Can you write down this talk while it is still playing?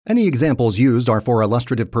Any examples used are for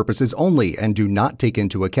illustrative purposes only and do not take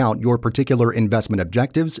into account your particular investment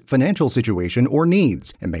objectives, financial situation, or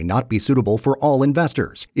needs, and may not be suitable for all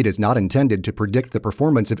investors. It is not intended to predict the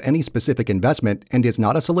performance of any specific investment and is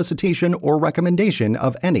not a solicitation or recommendation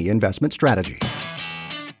of any investment strategy.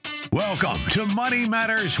 Welcome to Money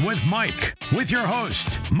Matters with Mike, with your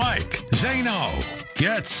host, Mike Zaino.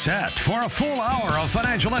 Get set for a full hour of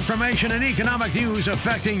financial information and economic news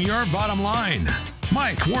affecting your bottom line.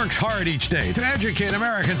 Mike works hard each day to educate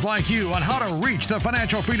Americans like you on how to reach the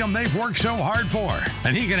financial freedom they've worked so hard for.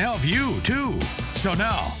 And he can help you, too. So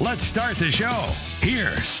now, let's start the show.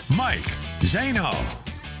 Here's Mike Zaino.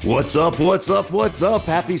 What's up, what's up, what's up?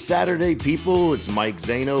 Happy Saturday, people. It's Mike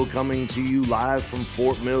Zaino coming to you live from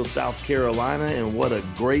Fort Mill, South Carolina. And what a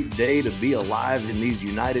great day to be alive in these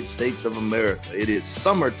United States of America. It is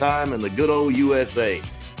summertime in the good old USA.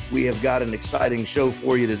 We have got an exciting show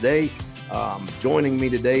for you today. Joining me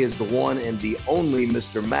today is the one and the only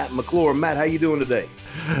Mr. Matt McClure. Matt, how you doing today?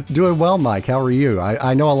 Doing well, Mike. How are you?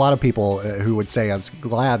 I know a lot of people who would say I'm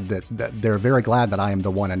glad that they're very glad that I am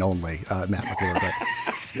the one and only Matt McClure. But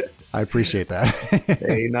I appreciate that.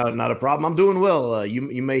 Hey, not a problem. I'm doing well.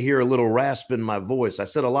 You may hear a little rasp in my voice. I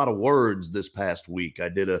said a lot of words this past week. I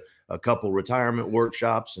did a couple retirement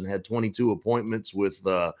workshops and had 22 appointments with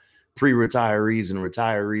pre-retirees and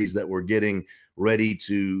retirees that were getting ready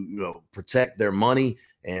to protect their money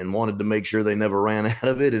and wanted to make sure they never ran out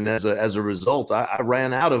of it. And as a result, I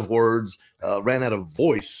ran out of words, ran out of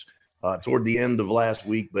voice toward the end of last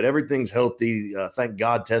week. But everything's healthy. Thank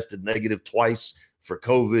God, tested negative twice for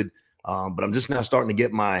COVID. But I'm just now starting to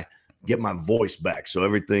get my voice back. So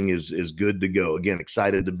everything is good to go. Again,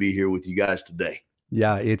 excited to be here with you guys today.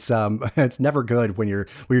 Yeah, it's never good when you're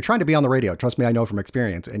trying to be on the radio. Trust me, I know from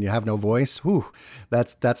experience, and you have no voice. Whew,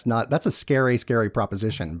 that's a scary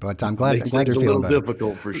proposition. But I'm glad you're feeling better. It's a little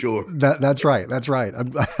difficult for sure. That's right.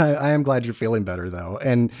 I am glad you're feeling better though.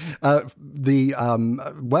 And the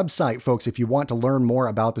website, folks, if you want to learn more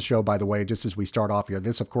about the show, by the way, just as we start off here,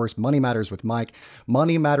 this of course, Money Matters with Mike,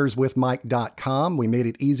 moneymatterswithmike.com. We made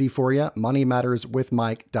it easy for you.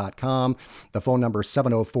 Moneymatterswithmike.com. The phone number is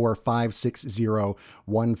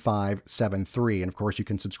 704-560-1573. And of course, you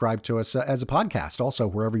can subscribe to us as a podcast. Also,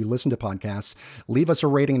 wherever you listen to podcasts, leave us a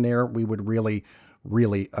rating there. We would really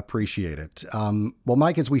appreciate it. Well,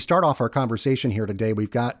 Mike, as we start off our conversation here today,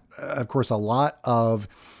 we've got, of course, a lot of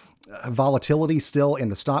volatility still in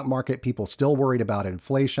the stock market. People still worried about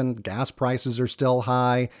inflation. Gas prices are still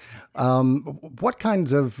high. What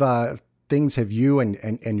kinds of things have you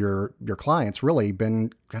and your clients really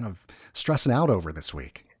been kind of stressing out over this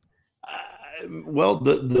week? Well,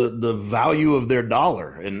 the value of their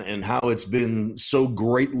dollar and how it's been so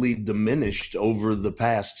greatly diminished over the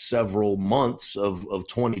past several months of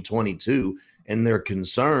 2022, and their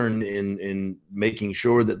concern in making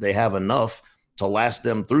sure that they have enough to last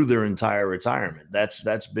them through their entire retirement.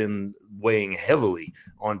 That's been weighing heavily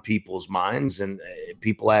on people's minds. And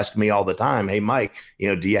people ask me all the time, "Hey, Mike,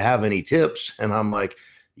 do you have any tips?" And I'm like,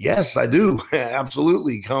 yes, I do.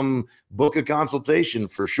 Absolutely. Come book a consultation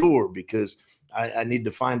for sure, because I need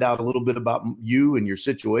to find out a little bit about you and your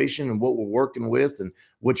situation and what we're working with and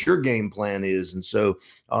what your game plan is. And so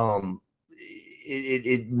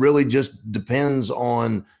it really just depends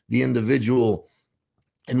on the individual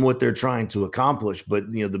and what they're trying to accomplish.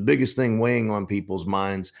 But, the biggest thing weighing on people's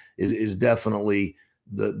minds is definitely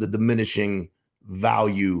the diminishing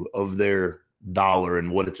value of their dollar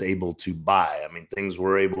and what it's able to buy. I mean,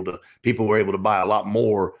 people were able to buy a lot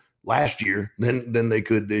more last year than they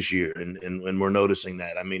could this year. And we're noticing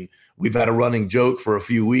that. I mean, we've had a running joke for a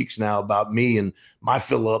few weeks now about me and my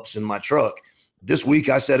fill-ups in my truck. This week,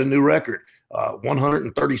 I set a new record,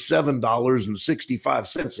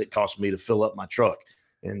 $137.65 it cost me to fill up my truck.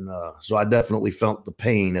 And so I definitely felt the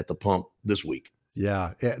pain at the pump this week.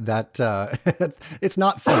 Yeah, it's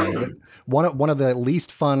not fun. One of the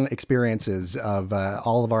least fun experiences of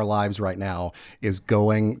all of our lives right now is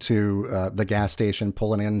going to the gas station,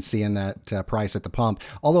 pulling in, seeing that price at the pump.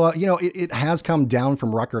 Although, it has come down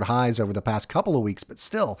from record highs over the past couple of weeks, but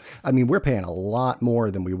still, I mean, we're paying a lot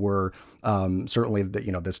more than we were certainly,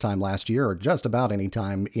 this time last year or just about any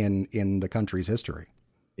time in the country's history.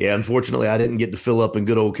 Yeah, unfortunately, I didn't get to fill up in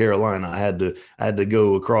good old Carolina. I had to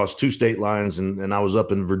go across two state lines, and I was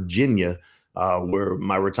up in Virginia, where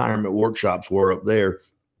my retirement workshops were up there,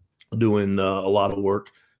 doing a lot of work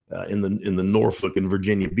in the Norfolk and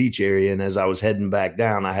Virginia Beach area. And as I was heading back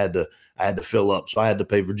down, I had to fill up, so I had to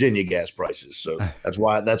pay Virginia gas prices. So that's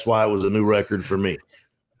why it was a new record for me.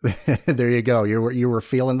 There you go. You were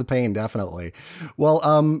feeling the pain, definitely. Well,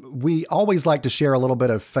 we always like to share a little bit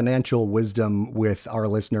of financial wisdom with our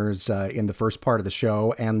listeners in the first part of the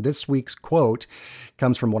show, and this week's quote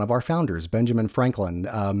comes from one of our founders, Benjamin Franklin,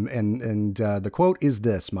 and the quote is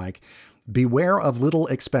this, Mike: "Beware of little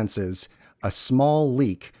expenses. A small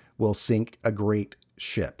leak will sink a great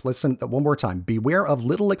ship." Listen one more time. Beware of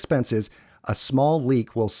little expenses. A small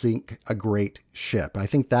leak will sink a great ship. I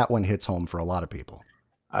think that one hits home for a lot of people.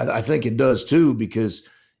 I think it does too, because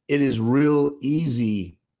it is real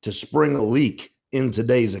easy to spring a leak in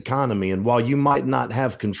today's economy. And while you might not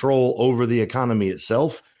have control over the economy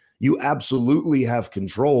itself, you absolutely have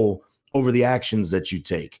control over the actions that you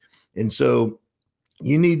take. And so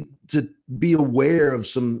you need to be aware of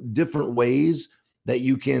some different ways that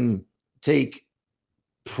you can take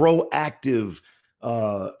proactive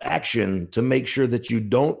action to make sure that you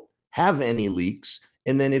don't have any leaks.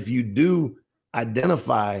 And then if you do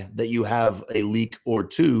identify that you have a leak or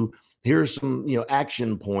two, here's some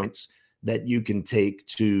action points that you can take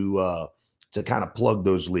to kind of plug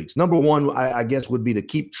those leaks. Number one, I guess, would be to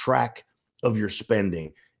keep track of your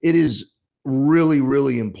spending. It is really,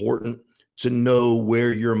 really important to know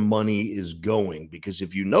where your money is going, because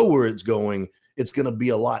if you know where it's going, it's going to be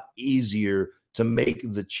a lot easier to make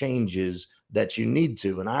the changes that you need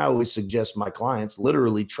to. And I always suggest my clients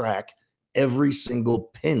literally track every single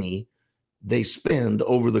penny they spend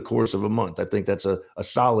over the course of a month. I think that's a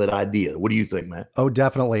solid idea. What do you think, Matt? Oh,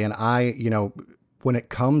 definitely. And when it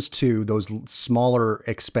comes to those smaller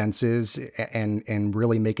expenses and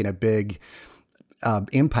really making a big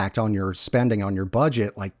impact on your spending, on your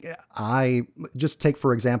budget, like I just take,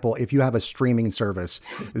 for example, if you have a streaming service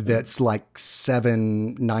that's like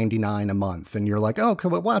 $7.99 a month, and you're like, oh,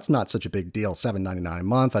 well, that's not such a big deal, $7.99 a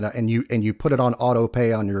month, and you put it on auto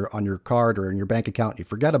pay on your card or in your bank account, and you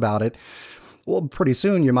forget about it. Well, pretty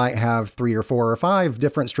soon you might have 3 or 4 or 5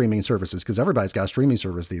 different streaming services, because everybody's got a streaming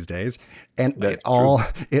service these days, and it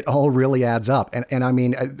all really adds up. And I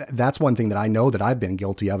mean, that's one thing that I know that I've been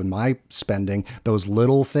guilty of in my spending. Those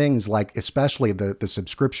little things, like especially the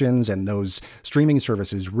subscriptions and those streaming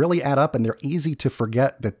services, really add up, and they're easy to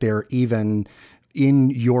forget that they're even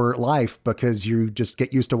in your life, because you just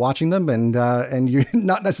get used to watching them, and you're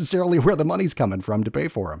not necessarily where the money's coming from to pay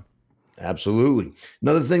for them. Absolutely.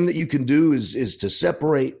 Another thing that you can do is to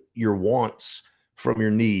separate your wants from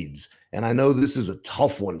your needs. And I know this is a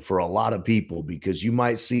tough one for a lot of people, because you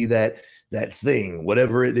might see that thing,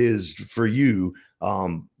 whatever it is for you.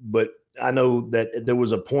 But I know that there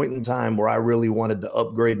was a point in time where I really wanted to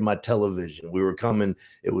upgrade my television.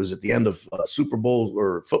 It was at the end of Super Bowl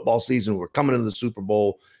or football season. We're coming into the Super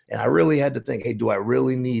Bowl. And I really had to think, hey, do I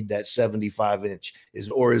really need that 75 inch?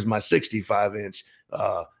 Or is my 65 inch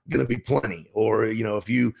going to be plenty? Or, if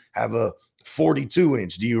you have a 42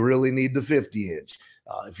 inch, do you really need the 50 inch?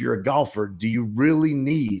 If you're a golfer, do you really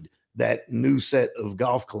need that new set of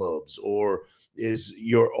golf clubs? Or is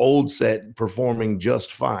your old set performing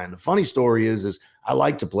just fine? The funny story is I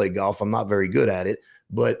like to play golf. I'm not very good at it,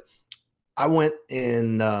 but I went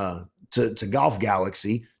in to Golf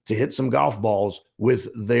Galaxy to hit some golf balls with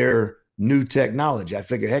their new technology. I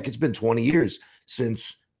figured, heck, it's been 20 years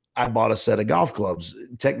since I bought a set of golf clubs.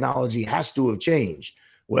 Technology has to have changed.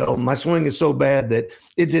 Well, my swing is so bad that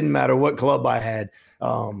it didn't matter what club I had.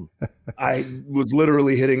 I was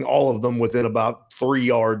literally hitting all of them within about 3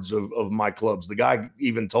 yards of my clubs. The guy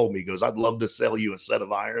even told me, he goes, I'd love to sell you a set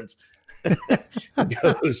of irons.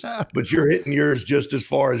 Goes, but you're hitting yours just as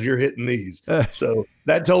far as you're hitting these. So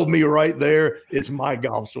that told me right there, it's my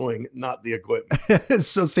golf swing, not the equipment.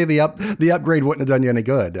 So see, the upgrade wouldn't have done you any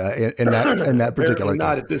good in that particular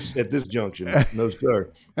not case. At this junction. No,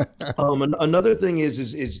 sir. Another thing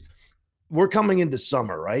is we're coming into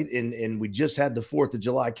summer, right? And we just had the 4th of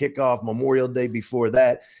July kickoff, Memorial Day before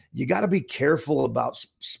that. You got to be careful about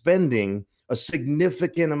spending a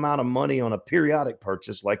significant amount of money on a periodic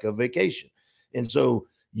purchase like a vacation. And so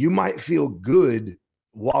you might feel good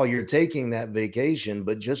while you're taking that vacation,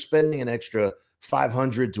 but just spending an extra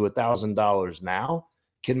 $500 to $1,000 now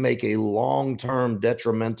can make a long-term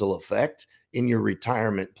detrimental effect in your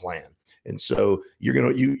retirement plan. And so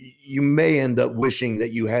you may end up wishing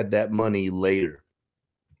that you had that money later.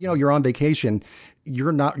 You're on vacation.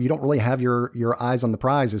 You don't really have your eyes on the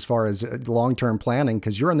prize as far as long-term planning,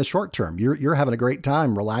 because you're in the short term. You're having a great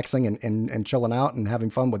time relaxing and chilling out and having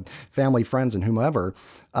fun with family, friends, and whomever.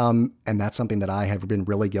 And that's something that I have been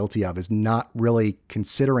really guilty of, is not really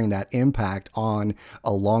considering that impact on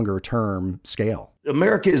a longer term scale.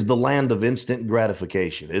 America is the land of instant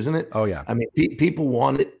gratification, isn't it? Oh, yeah. I mean, people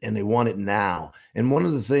want it, and they want it now. And one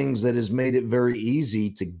of the things that has made it very easy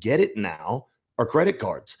to get it now are credit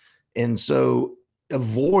cards. And so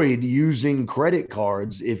avoid using credit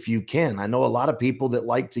cards if you can. I know a lot of people that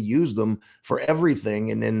like to use them for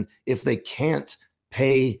everything. And then if they can't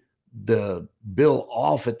pay the bill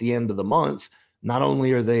off at the end of the month, not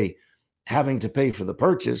only are they having to pay for the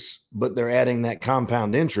purchase, but they're adding that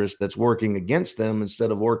compound interest that's working against them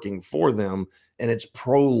instead of working for them. And it's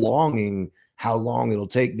prolonging how long it'll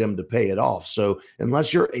take them to pay it off. So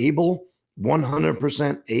unless you're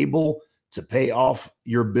 100% able to pay off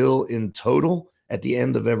your bill in total at the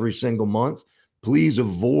end of every single month, please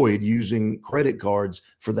avoid using credit cards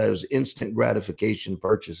for those instant gratification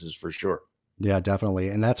purchases for sure. Yeah, definitely.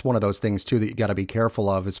 And that's one of those things too that you got to be careful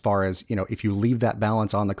of as far as, if you leave that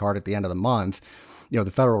balance on the card at the end of the month,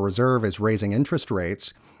 the Federal Reserve is raising interest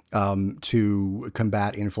rates to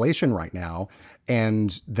combat inflation right now.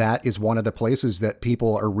 And that is one of the places that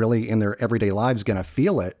people are really in their everyday lives going to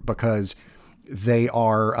feel it, because they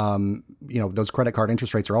are, those credit card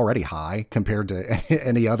interest rates are already high compared to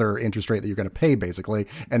any other interest rate that you're going to pay, basically.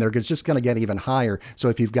 And they're just going to get even higher. So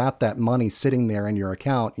if you've got that money sitting there in your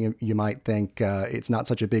account, you might think it's not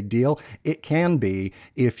such a big deal. It can be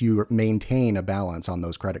if you maintain a balance on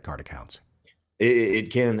those credit card accounts. It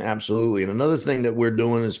can, absolutely. And another thing that we're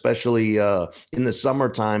doing, especially in the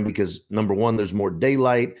summertime, because number one, there's more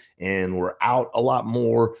daylight and we're out a lot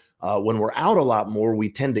more. When we're out a lot more, we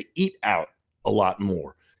tend to eat out a lot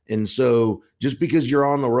more. And so just because you're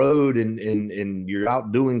on the road and you're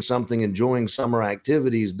out doing something, enjoying summer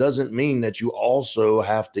activities, doesn't mean that you also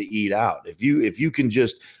have to eat out. If you can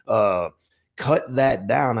just cut that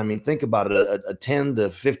down. I mean, think about it. A $10 to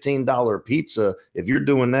 $15 pizza, if you're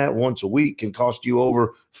doing that once a week, can cost you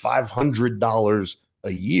over $500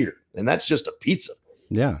 a year. And that's just a pizza.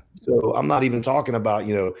 Yeah. So I'm not even talking about,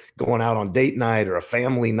 going out on date night or a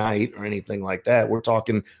family night or anything like that. We're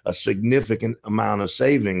talking a significant amount of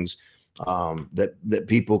savings that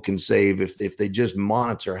people can save if they just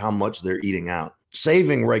monitor how much they're eating out.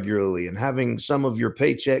 Saving regularly and having some of your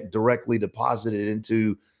paycheck directly deposited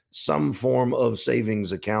into some form of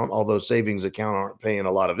savings account, although savings account aren't paying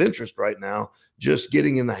a lot of interest right now, just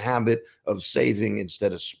getting in the habit of saving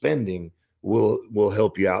instead of spending will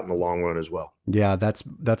help you out in the long run as well. Yeah, that's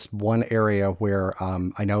one area where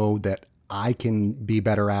I know that I can be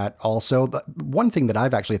better at. Also, one thing that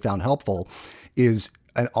I've actually found helpful is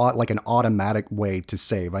an automatic way to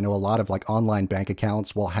save. I know a lot of online bank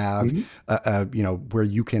accounts will have, where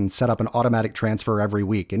you can set up an automatic transfer every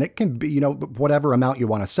week, and it can be, whatever amount you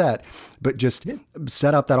want to set, but just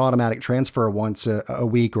set up that automatic transfer once a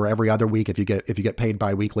week or every other week. If you get paid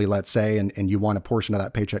biweekly, let's say, and you want a portion of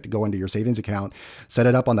that paycheck to go into your savings account, set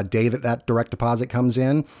it up on the day that direct deposit comes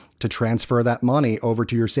in to transfer that money over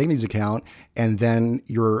to your savings account. And then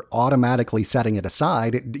you're automatically setting it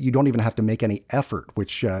aside. You don't even have to make any effort,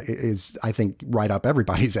 which is, I think, right up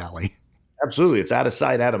everybody's alley. Absolutely. It's out of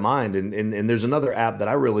sight, out of mind. And there's another app that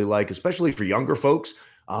I really like, especially for younger folks.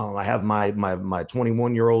 I have my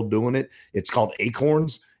 21-year-old doing it. It's called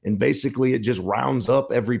Acorns. And basically, it just rounds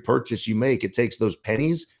up every purchase you make. It takes those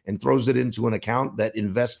pennies and throws it into an account that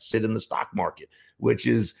invests it in the stock market, which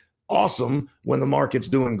is awesome when the market's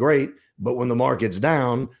doing great. But when the market's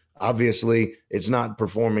down, obviously, it's not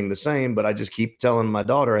performing the same, but I just keep telling my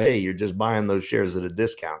daughter, hey, you're just buying those shares at a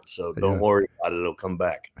discount. So don't worry about it. It'll come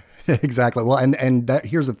back. Exactly. Well, and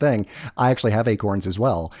here's the thing. I actually have Acorns as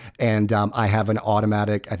well. And I have an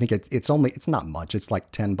automatic, I think it's not much. It's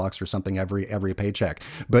like $10 or something every paycheck.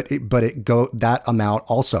 But that amount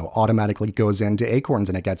also automatically goes into Acorns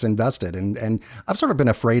and it gets invested. And I've sort of been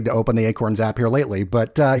afraid to open the Acorns app here lately,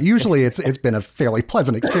 but usually it's been a fairly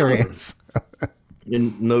pleasant experience.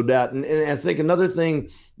 And no doubt. And I think another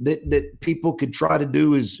thing that people could try to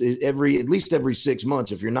do is at least every 6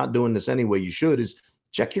 months, if you're not doing this anyway, you should, is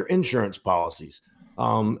check your insurance policies.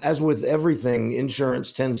 As with everything,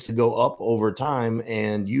 insurance tends to go up over time,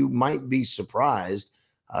 and you might be surprised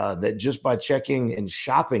that just by checking and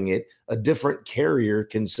shopping it, a different carrier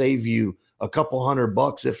can save you a couple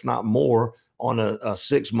 $100, if not more, on a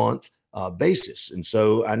 6-month basis. And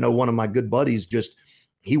so I know one of my good buddies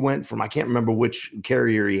he went from, I can't remember which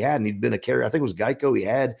carrier he had, and he'd been a carrier, I think it was Geico, he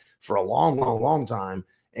had for a long, long, long time.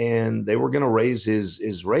 And they were going to raise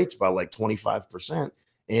his rates by like 25%.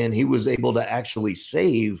 And he was able to actually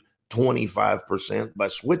save 25% by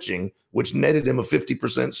switching, which netted him a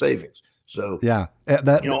 50% savings. So, yeah,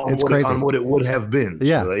 it's crazy on what it would have been.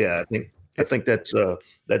 Yeah. So, yeah, I think that's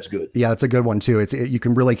good. Yeah, that's a good one too. You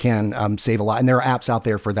really can save a lot, and there are apps out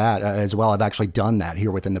there for that as well. I've actually done that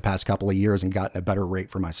here within the past couple of years and gotten a better rate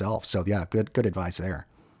for myself. So yeah, good advice there.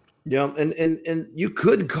 Yeah, and you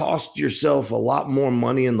could cost yourself a lot more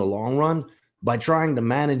money in the long run by trying to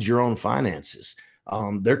manage your own finances.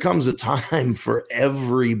 There comes a time for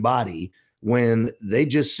everybody when they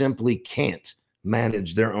just simply can't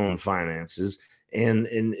manage their own finances.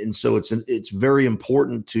 And so it's very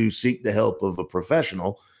important to seek the help of a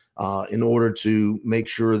professional in order to make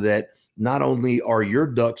sure that not only are your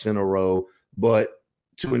ducks in a row, but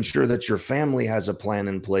to ensure that your family has a plan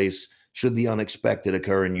in place should the unexpected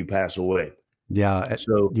occur and you pass away. Yeah.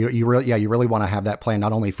 So you really want to have that plan,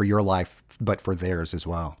 not only for your life, but for theirs as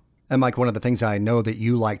well. And Mike, one of the things I know that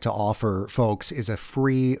you like to offer folks is a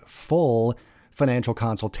free, full financial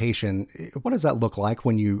consultation. What does that look like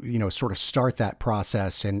when you sort of start that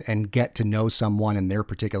process and get to know someone in their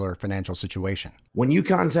particular financial situation? When you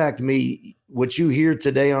contact me, what you hear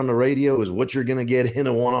today on the radio is what you're going to get in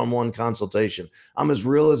a one-on-one consultation. I'm as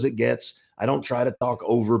real as it gets. I don't try to talk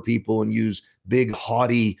over people and use big,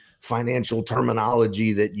 haughty financial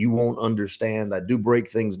terminology that you won't understand. I do break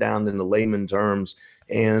things down into layman terms.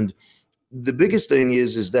 And the biggest thing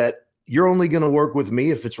is that you're only going to work with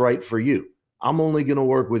me if it's right for you. I'm only going to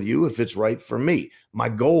work with you if it's right for me. My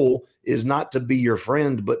goal is not to be your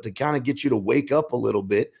friend, but to kind of get you to wake up a little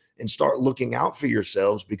bit and start looking out for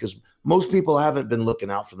yourselves, because most people haven't been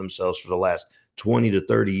looking out for themselves for the last 20 to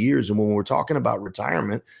 30 years. And when we're talking about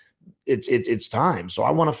retirement, it's time. So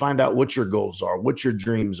I want to find out what your goals are, what your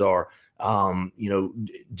dreams are. Do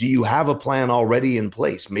you have a plan already in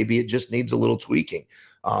place? Maybe it just needs a little tweaking.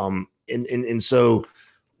 And so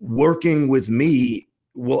working with me,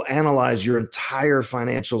 we'll analyze your entire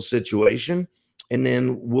financial situation, and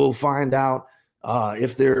then we'll find out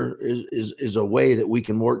if there is a way that we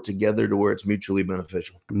can work together to where it's mutually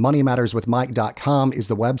beneficial. MoneyMattersWithMike.com is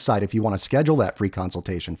the website if you want to schedule that free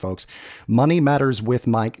consultation, folks.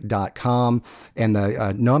 MoneyMattersWithMike.com. And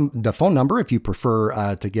the phone number, if you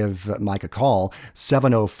prefer to give Mike a call,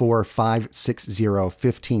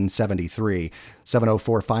 704-560-1573,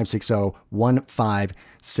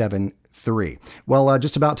 704-560-1573. Well,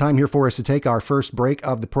 just about time here for us to take our first break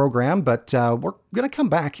of the program, but we're going to come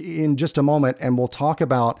back in just a moment and we'll talk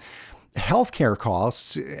about healthcare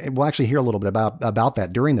costs. We'll actually hear a little bit about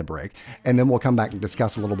that during the break, and then we'll come back and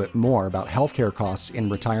discuss a little bit more about healthcare costs in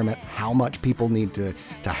retirement, how much people need to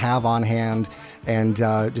have on hand, and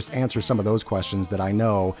just answer some of those questions that I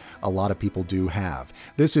know a lot of people do have.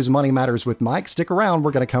 This is Money Matters with Mike. Stick around.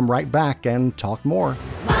 We're going to come right back and talk more.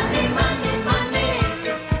 Money, money.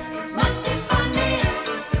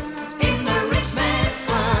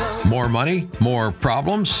 More money? More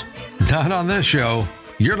problems? Not on this show.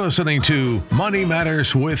 You're listening to Money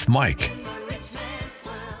Matters with Mike.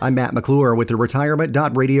 I'm Matt McClure with the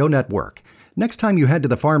Retirement.Radio Network. Next time you head to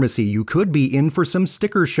the pharmacy, you could be in for some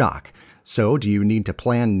sticker shock. So, do you need to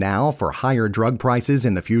plan now for higher drug prices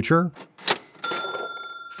in the future?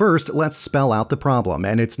 First, let's spell out the problem,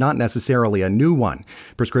 and it's not necessarily a new one.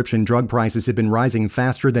 Prescription drug prices have been rising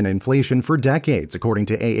faster than inflation for decades, according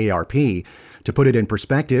to AARP. To put it in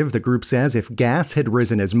perspective, the group says if gas had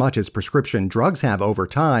risen as much as prescription drugs have over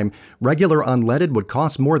time, regular unleaded would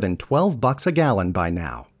cost more than $12 a gallon by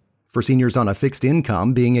now. For seniors on a fixed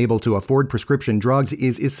income, being able to afford prescription drugs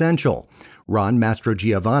is essential. Ron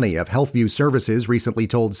Mastrogiovanni of HealthView Services recently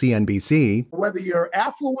told CNBC, whether you're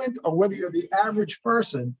affluent or whether you're the average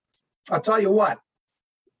person, I'll tell you what,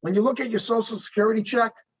 when you look at your Social Security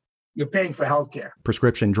check, you're paying for health care.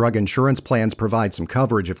 Prescription drug insurance plans provide some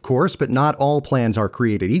coverage, of course, but not all plans are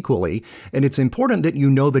created equally, and it's important that you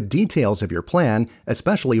know the details of your plan,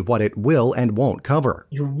 especially what it will and won't cover.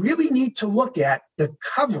 You really need to look at the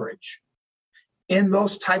coverage in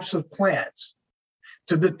those types of plans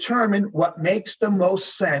to determine what makes the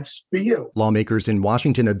most sense for you. Lawmakers in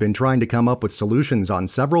Washington have been trying to come up with solutions on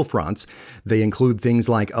several fronts. They include things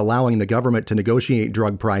like allowing the government to negotiate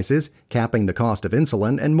drug prices, capping the cost of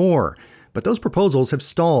insulin, and more. But those proposals have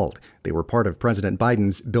stalled. They were part of President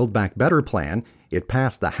Biden's Build Back Better plan. It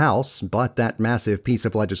passed the House, but that massive piece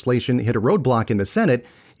of legislation hit a roadblock in the Senate,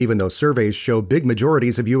 even though surveys show big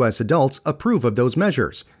majorities of U.S. adults approve of those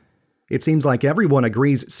measures. It seems like everyone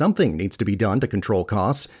agrees something needs to be done to control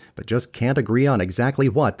costs, but just can't agree on exactly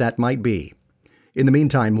what that might be. In the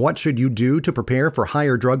meantime, what should you do to prepare for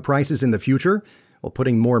higher drug prices in the future? Well,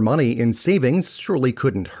 putting more money in savings surely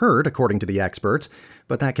couldn't hurt, according to the experts,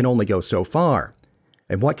 but that can only go so far.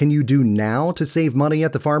 And what can you do now to save money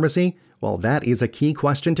at the pharmacy? Well, that is a key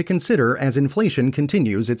question to consider as inflation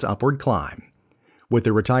continues its upward climb. With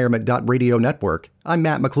the Retirement.Radio Network, I'm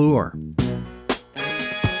Matt McClure.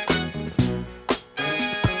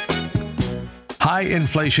 High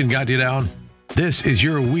inflation got you down? This is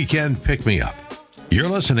your weekend pick-me-up. You're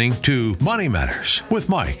listening to Money Matters with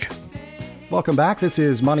Mike. Welcome back. This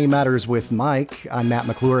is Money Matters with Mike. I'm Matt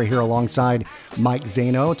McClure here alongside Mike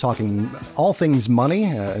Zaino, talking all things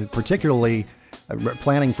money, particularly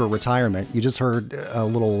planning for retirement. You just heard a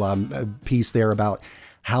little piece there about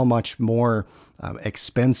how much more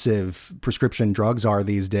expensive prescription drugs are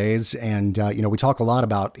these days. And, we talk a lot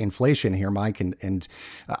about inflation here, Mike, and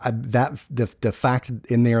that the fact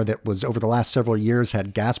in there that was over the last several years,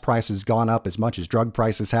 had gas prices gone up as much as drug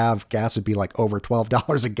prices have, gas would be like over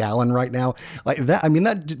 $12 a gallon right now. Like that, I mean,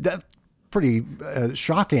 that pretty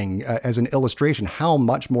shocking as an illustration how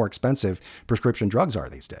much more expensive prescription drugs are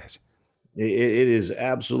these days. It is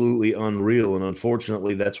absolutely unreal. And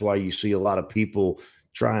unfortunately, that's why you see a lot of people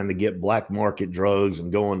trying to get black market drugs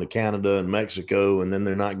and going to Canada and Mexico, and then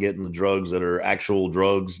they're not getting the drugs that are actual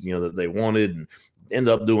drugs, that they wanted, and end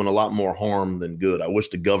up doing a lot more harm than good. I wish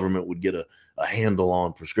the government would get a handle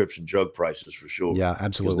on prescription drug prices for sure. Yeah,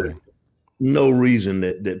 absolutely. No reason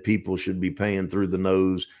that people should be paying through the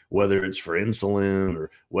nose, whether it's for insulin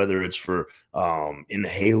or whether it's for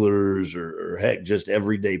inhalers or heck, just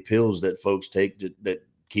everyday pills that folks take that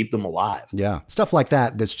keep them alive. Yeah. Stuff like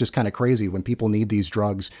that. That's just kind of crazy when people need these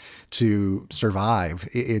drugs to survive.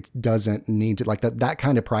 It doesn't need to, like that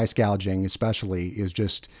kind of price gouging, especially, is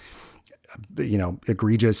just,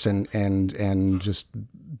 egregious and just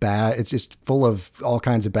bad. It's just full of all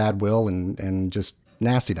kinds of bad will and just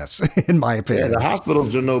nastiness, in my opinion. Yeah, the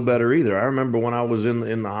hospitals are no better either. I remember when I was in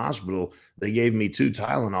the hospital, they gave me 2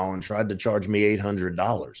 Tylenol and tried to charge me $800,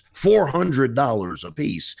 $400 a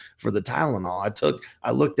piece for the Tylenol. I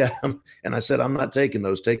looked at them and I said, I'm not taking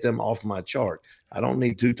those. Take them off my chart. I don't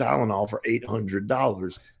need 2 Tylenol for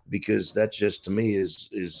 $800, because that just, to me, is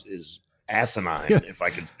asinine, if I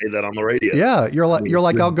could say that on the radio. Yeah, you're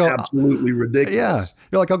like I'll go absolutely ridiculous. Yeah,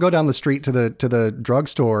 you're like, I'll go down the street to the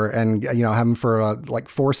drugstore and have them for like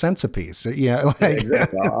 4 cents a piece.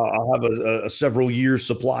 Exactly. I'll have a several year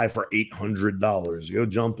supply for $800. Go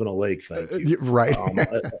jump in a lake, thank you. Right.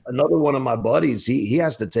 Another one of my buddies, he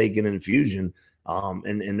has to take an infusion,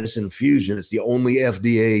 and this infusion, it's the only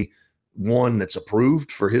FDA one that's approved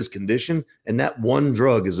for his condition, and that one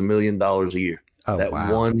drug is $1 million a year. Oh, that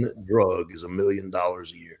wow. one drug is $1 million a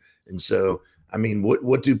year. And so, I mean,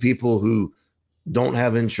 what do people who don't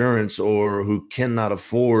have insurance or who cannot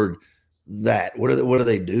afford that, what do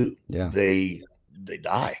they do? Yeah. They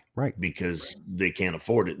die, right? Because they can't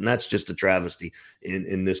afford it. And that's just a travesty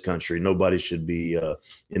in this country. Nobody should be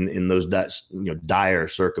in those dire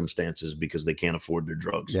circumstances because they can't afford their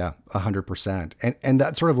drugs. Yeah, 100%. And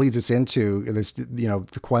that sort of leads us into this,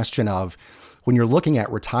 the question of, when you're looking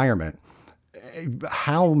at retirement,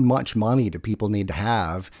 how much money do people need to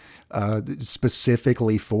have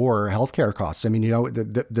specifically for healthcare costs? I mean,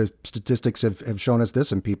 the statistics have shown us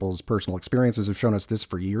this, and people's personal experiences have shown us this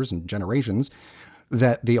for years and generations,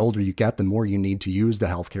 that the older you get, the more you need to use the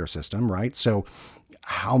healthcare system, right? So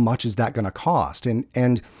how much is that going to cost?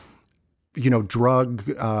 And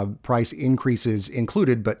drug price increases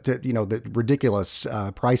included, but the ridiculous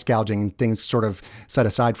price gouging things sort of set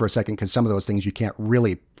aside for a second, because some of those things you can't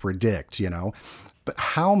really predict, but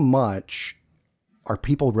how much are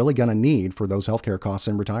people really going to need for those healthcare costs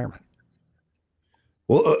in retirement?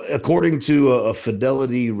 Well, according to a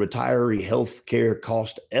Fidelity retiree healthcare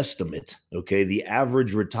cost estimate, the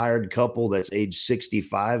average retired couple that's age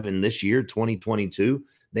 65 in this year, 2022,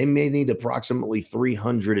 they may need approximately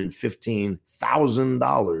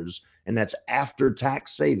 $315,000, and that's after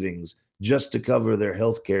tax savings, just to cover their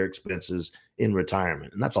healthcare expenses in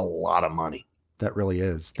retirement. And that's a lot of money. That really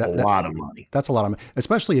is a lot of money. That's a lot of money,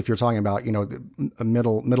 especially if you're talking about, the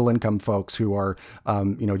middle income folks who are,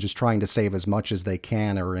 just trying to save as much as they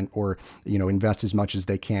can or invest as much as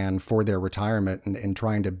they can for their retirement and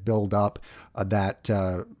trying to build up that,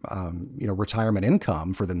 retirement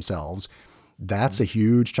income for themselves. That's a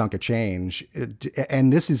huge chunk of change.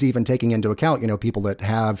 And this is even taking into account, people that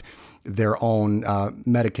have their own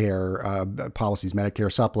Medicare policies,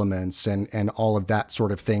 Medicare supplements, and all of that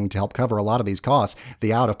sort of thing to help cover a lot of these costs.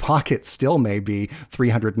 The out-of-pocket still may be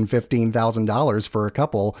 $315,000 for a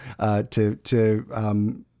couple to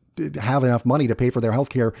have enough money to pay for their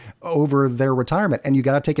healthcare over their retirement. And you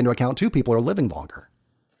got to take into account, too, people are living longer.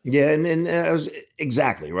 Yeah, and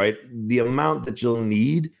exactly right. The amount that you'll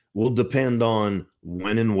need will depend on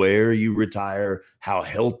when and where you retire, how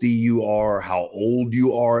healthy you are, how old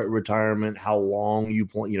you are at retirement, how long you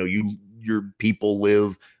plan, your people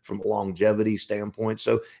live from a longevity standpoint.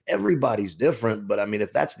 So everybody's different. But I mean,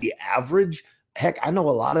 if that's the average, heck, I know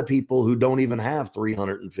a lot of people who don't even have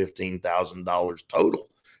 $315,000 total.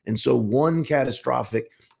 And so one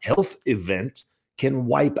catastrophic health event can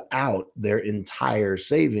wipe out their entire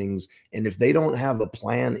savings. And if they don't have a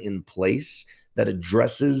plan in place that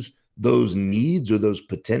addresses those needs or those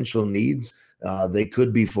potential needs, they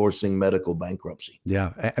could be forcing medical bankruptcy.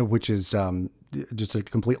 Yeah, which is just a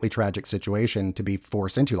completely tragic situation to be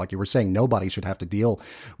forced into. Like you were saying, nobody should have to deal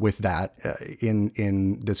with that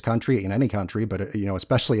in this country, in any country, but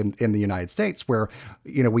especially in the United States, where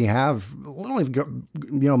we have literally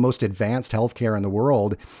most advanced healthcare in the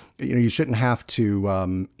world. You shouldn't have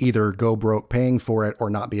to either go broke paying for it or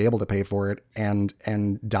not be able to pay for it and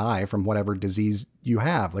die from whatever disease you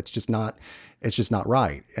have. It's just not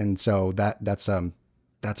right. And so that's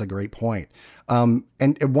a great point. And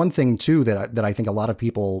one thing too that I think a lot of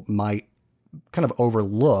people might kind of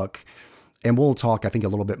overlook, and we'll talk, I think, a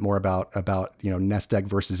little bit more about nest egg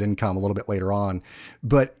versus income a little bit later on,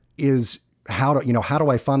 but is how do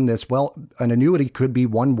I fund this? Well, an annuity could be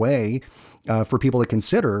one way for people to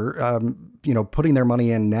consider, putting their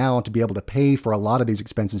money in now to be able to pay for a lot of these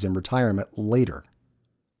expenses in retirement later.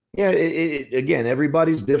 Yeah, again,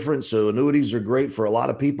 everybody's different. So annuities are great for a lot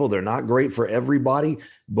of people. They're not great for everybody,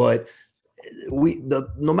 but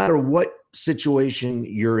no matter what situation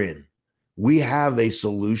you're in, we have a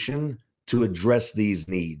solution to address these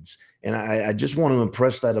needs. And I just want to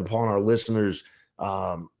impress that upon our listeners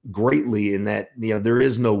greatly, in that there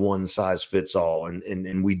is no one size fits all,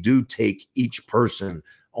 and we do take each person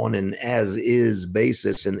on an as is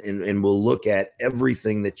basis, and we'll look at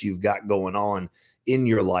everything that you've got going on in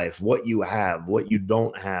your life, what you have, what you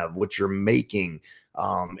don't have, what you're making.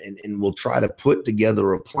 And we'll try to put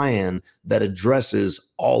together a plan that addresses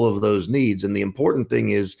all of those needs. And the important thing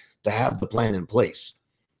is to have the plan in place,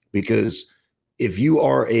 because if you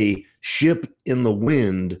are a ship in the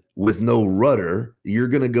wind with no rudder, you're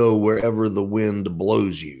going to go wherever the wind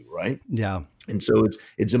blows you, right? Yeah. And so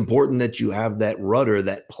it's important that you have that rudder,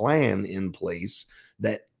 that plan in place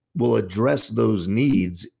that will address those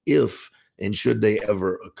needs if and should they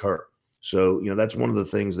ever occur. So, that's one of the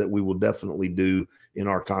things that we will definitely do in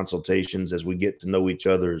our consultations as we get to know each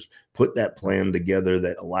other, is put that plan together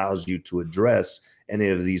that allows you to address any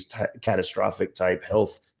of these catastrophic type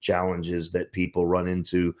health challenges that people run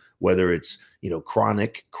into, whether it's,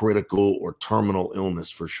 chronic, critical, or terminal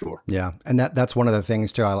illness, for sure. Yeah. And that's one of the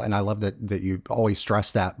things too. And I love that you always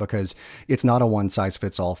stress that, because it's not a one size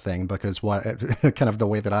fits all thing, because what kind of the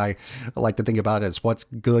way that I like to think about it is what's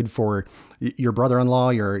good for your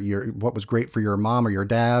brother-in-law, what was great for your mom or your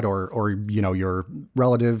dad or your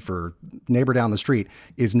relative or neighbor down the street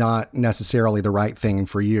is not necessarily the right thing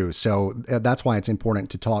for you. So that's why it's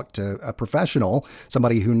important to talk to a professional,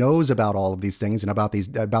 somebody who knows about all of these things and about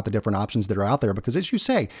the different options that are out there. Because as you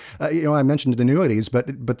say, I mentioned annuities,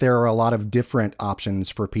 but there are a lot of different options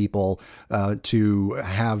for people to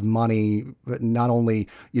have money, not only,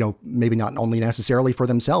 maybe not only necessarily for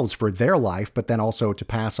themselves, for their life, but then also to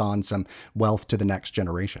pass on some wealth to the next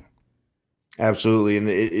generation. Absolutely. And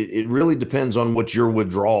it really depends on what your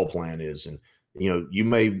withdrawal plan is. And, you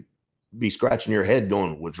may be scratching your head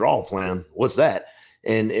going, withdrawal plan, what's that?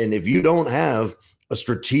 And if you don't have a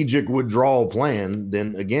strategic withdrawal plan,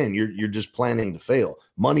 then again, you're just planning to fail.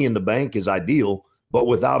 Money in the bank is ideal, but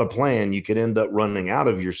without a plan, you could end up running out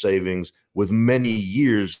of your savings with many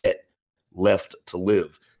years left to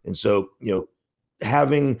live. And so,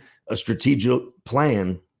 having a strategic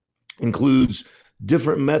plan includes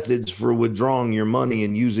different methods for withdrawing your money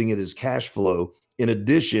and using it as cash flow, in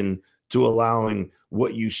addition to allowing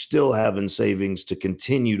what you still have in savings to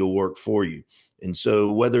continue to work for you. And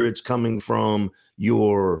so whether it's coming from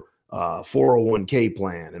your 401k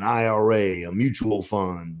plan, an IRA, a mutual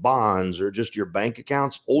fund, bonds, or just your bank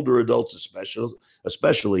accounts, older adults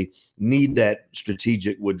especially need that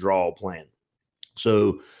strategic withdrawal plan.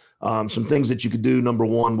 So some things that you could do, number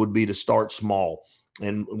one, would be to start small.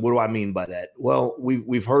 And what do I mean by that? Well,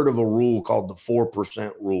 we've heard of a rule called the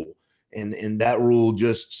 4% rule. And that rule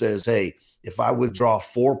just says, hey, if I withdraw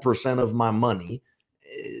 4% of my money,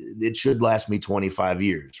 it should last me 25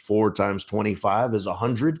 years. 4 times 25 is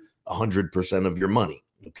 100% of your money.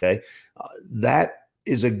 Okay. That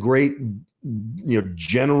is a great,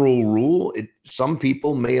 general rule. Some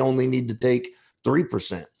people may only need to take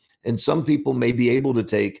 3%. And some people may be able to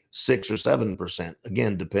take 6 or 7%,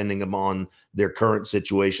 again, depending upon their current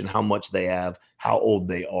situation, how much they have, how old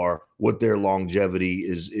they are, what their longevity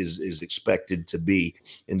is expected to be.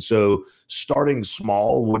 And so starting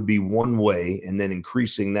small would be one way, and then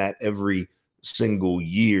increasing that every single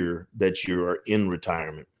year that you're in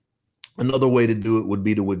retirement. Another way to do it would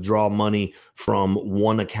be to withdraw money from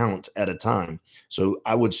one account at a time. So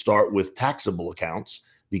I would start with taxable accounts,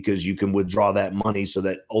 because you can withdraw that money so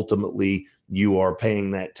that ultimately you are paying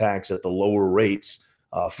that tax at the lower rates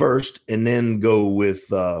first, and then go with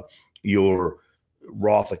your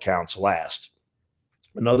Roth accounts last.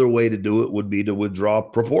 Another way to do it would be to withdraw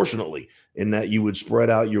proportionally, in that you would spread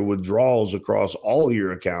out your withdrawals across all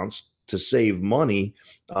your accounts to save money,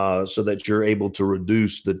 so that you're able to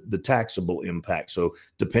reduce the taxable impact. So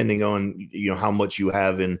depending on how much you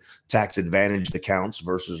have in tax advantaged accounts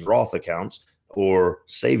versus Roth accounts or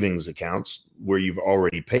savings accounts where you've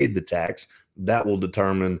already paid the tax, that will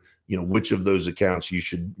determine which of those accounts you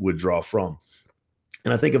should withdraw from.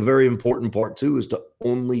 And I think a very important part too is to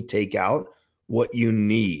only take out what you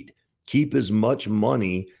need. Keep as much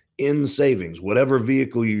money in savings, whatever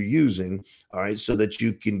vehicle you're using, all right, so that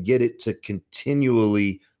you can get it to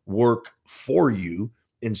continually work for you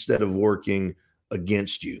instead of working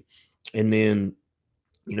against you. And then,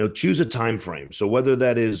 choose a time frame. So whether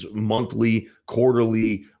that is monthly,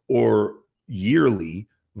 quarterly, or yearly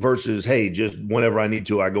versus, hey, just whenever I need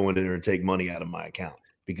to, I go in there and take money out of my account.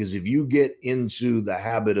 Because if you get into the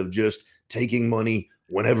habit of just taking money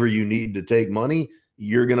whenever you need to take money,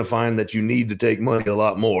 you're going to find that you need to take money a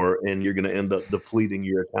lot more, and you're going to end up depleting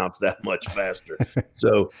your accounts that much faster.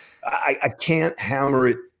 So I can't hammer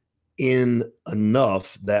it in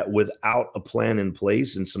enough that without a plan in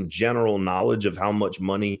place and some general knowledge of how much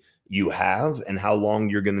money you have and how long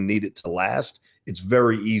you're going to need it to last, it's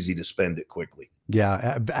very easy to spend it quickly.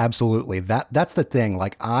 Yeah, absolutely. That's the thing.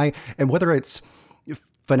 And whether it's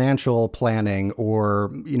financial planning or,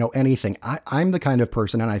 anything, I'm the kind of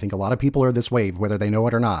person, and I think a lot of people are this way, whether they know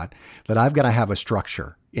it or not, that I've got to have a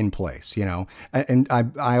structure in place, and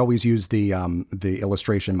I always use the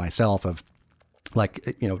illustration myself of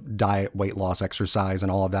diet, weight loss, exercise,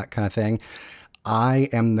 and all of that kind of thing. I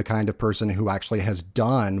am the kind of person who actually has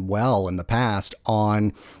done well in the past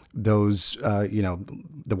on those,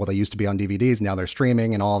 they used to be on DVDs. Now they're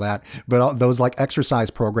streaming and all that. But those exercise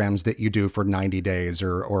programs that you do for 90 days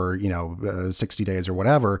or 60 days or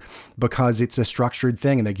whatever, because it's a structured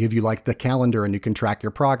thing and they give you the calendar and you can track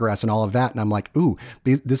your progress and all of that. And I'm like, ooh,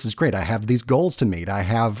 this is great. I have these goals to meet. I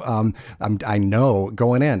have, I know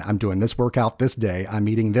going in, I'm doing this workout this day. I'm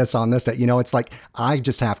eating this on this day. It's I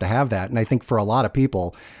just have to have that. And I think for a lot of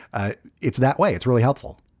people, it's that way. It's really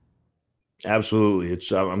helpful.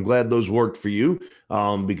 Absolutely. I'm glad those worked for you,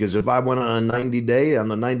 because if I went on a 90-day, on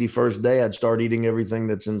the 91st day, I'd start eating everything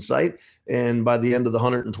that's in sight. And by the end of the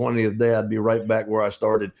 120th day, I'd be right back where I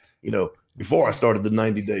started, before I started the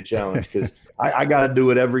 90-day challenge, because I got to do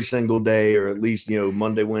it every single day, or at least,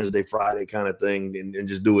 Monday, Wednesday, Friday kind of thing, and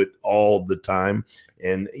just do it all the time.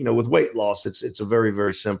 And, with weight loss, it's a very,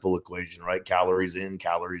 very simple equation, right? Calories in,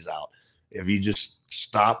 calories out. If you just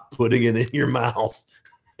stop putting it in your mouth,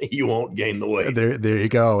 you won't gain the weight. There you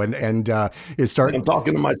go. And it's starting. I'm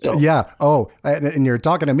talking to myself. Yeah. Oh, and you're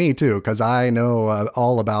talking to me too, because I know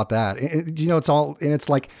all about that. It's all, and it's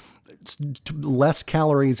less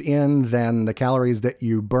calories in than the calories that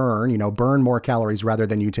you burn. Burn more calories rather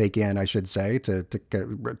than you take in, I should say, to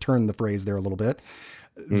turn the phrase there a little bit.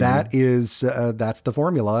 Mm-hmm. That's the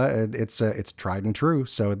formula. It's tried and true.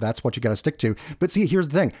 So that's what you got to stick to. But see, here's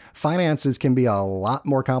the thing. Finances can be a lot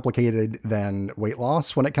more complicated than weight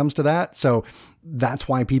loss when it comes to that. So that's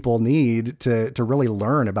why people need to really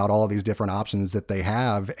learn about all of these different options that they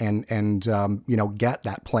have and get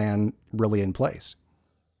that plan really in place.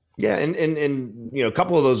 Yeah. And a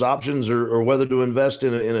couple of those options are whether to invest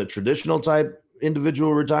in a traditional type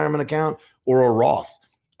individual retirement account or a Roth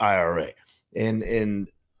IRA. And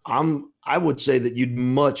I would say that you'd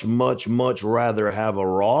much, much, much rather have a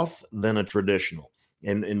Roth than a traditional.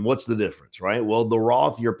 And what's the difference, right? Well, the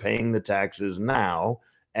Roth, you're paying the taxes now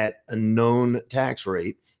at a known tax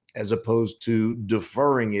rate, as opposed to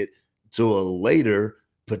deferring it to a later,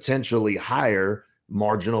 potentially higher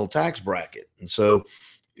marginal tax bracket. And so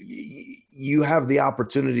you have the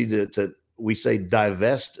opportunity to we say,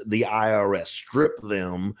 divest the IRS, strip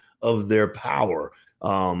them of their power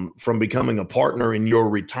from becoming a partner in your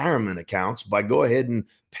retirement accounts by go ahead and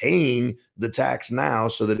paying the tax now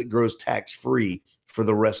so that it grows tax-free for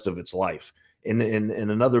the rest of its life. And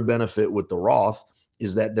another benefit with the Roth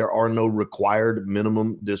is that there are no required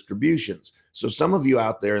minimum distributions. So some of you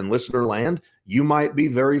out there in listener land, you might be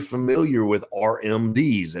very familiar with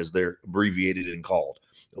RMDs, as they're abbreviated and called.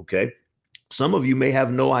 Okay. Some of you may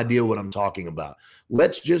have no idea what I'm talking about.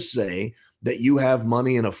 Let's just say that you have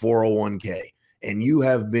money in a 401k and you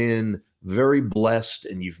have been very blessed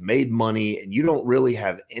and you've made money and you don't really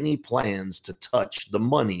have any plans to touch the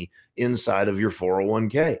money inside of your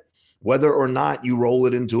 401k. Whether or not you roll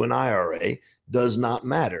it into an IRA does not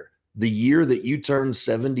matter. The year that you turn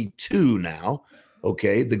 72 now,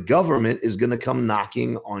 Okay, the government is going to come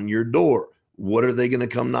knocking on your door. What are they going to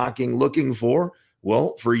come knocking looking for?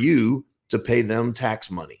 Well, for you to pay them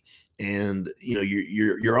tax money. And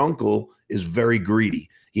your uncle is very greedy.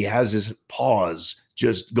 He has his paws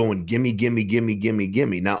just going, gimme, gimme, gimme, gimme,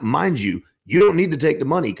 gimme. Now, mind you, you don't need to take the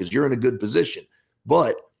money because you're in a good position.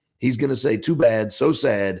 But he's going to say, too bad, so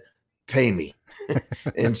sad, pay me.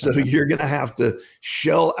 And so you're going to have to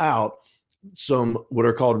shell out some what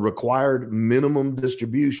are called required minimum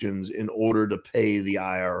distributions in order to pay the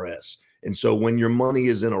IRS. And so when your money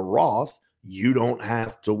is in a Roth, you don't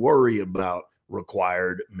have to worry about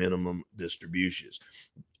required minimum distributions.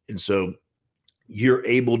 And so you're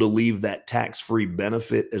able to leave that tax-free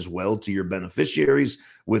benefit as well to your beneficiaries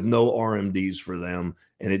with no RMDs for them.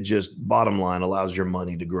 And it just, bottom line, allows your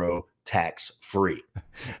money to grow tax-free.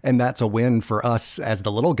 And that's a win for us as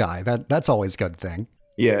the little guy. That's always a good thing.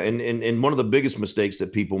 Yeah, and one of the biggest mistakes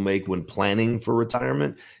that people make when planning for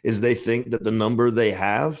retirement is they think that the number they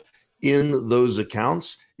have in those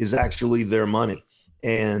accounts is actually their money.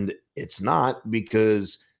 And it's not,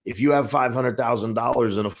 because if you have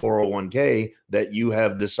 $500,000 in a 401k that you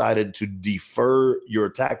have decided to defer your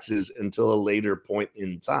taxes until a later point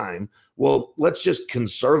in time, well, let's just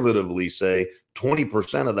conservatively say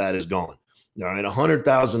 20% of that is gone. All right,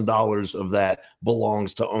 $100,000 of that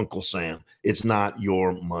belongs to Uncle Sam. It's not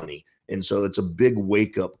your money. And so it's a big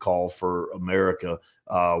wake-up call for America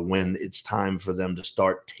when it's time for them to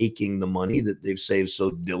start taking the money that they've saved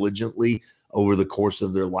so diligently over the course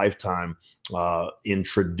of their lifetime in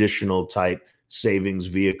traditional type savings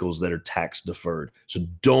vehicles that are tax deferred. So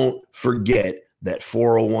don't forget that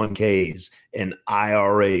 401ks and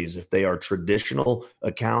IRAs, if they are traditional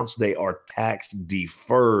accounts, they are tax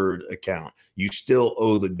deferred account. You still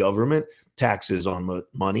owe the government taxes on the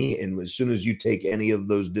money. And as soon as you take any of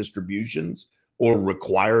those distributions or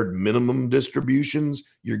required minimum distributions,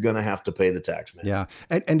 you're going to have to pay the tax man. Yeah.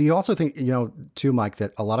 And do you also think, too, Mike,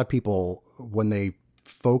 that a lot of people, when they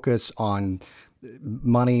focus on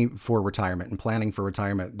money for retirement and planning for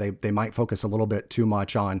retirement, they might focus a little bit too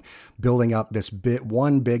much on building up this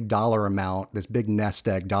one big dollar amount, this big nest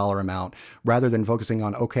egg dollar amount, rather than focusing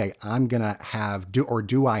on, okay, I'm going to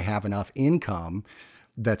do I have enough income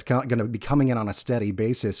that's going to be coming in on a steady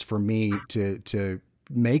basis for me to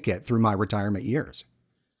make it through my retirement years.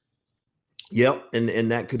 Yep.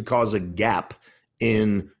 And that could cause a gap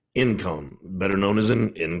in income, better known as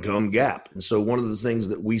an income gap. And so one of the things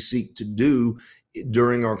that we seek to do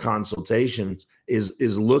during our consultations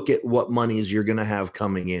is look at what monies you're going to have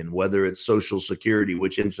coming in, whether it's Social Security,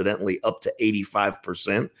 which incidentally up to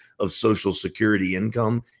 85% of Social Security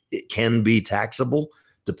income, it can be taxable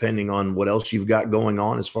depending on what else you've got going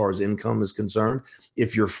on as far as income is concerned.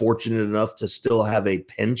 If you're fortunate enough to still have a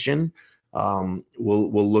pension,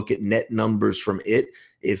 we'll look at net numbers from it.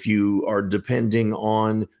 If you are depending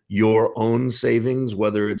on your own savings,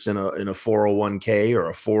 whether it's in a 401k or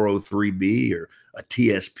a 403b or a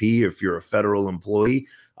TSP, if you're a federal employee,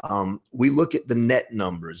 we look at the net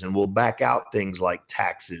numbers and we'll back out things like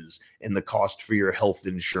taxes and the cost for your health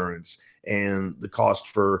insurance and the cost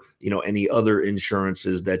for, any other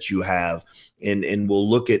insurances that you have. And we'll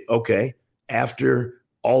look at, okay, after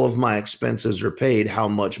all of my expenses are paid, how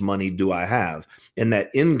much money do I have? And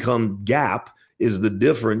that income gap is the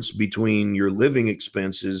difference between your living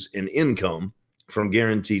expenses and income from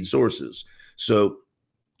guaranteed sources. So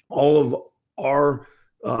all of our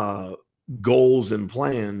goals and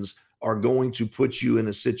plans are going to put you in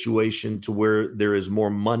a situation to where there is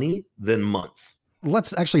more money than month.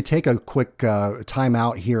 Let's actually take a quick time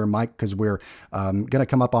out here, Mike, because we're going to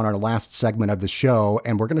come up on our last segment of the show,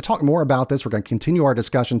 and we're going to talk more about this. We're going to continue our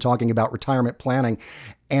discussion talking about retirement planning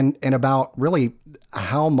and about really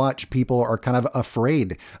how much people are kind of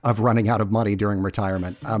afraid of running out of money during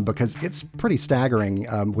retirement, because it's pretty staggering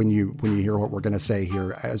when you hear what we're going to say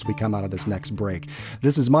here as we come out of this next break.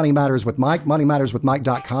 This is Money Matters with Mike.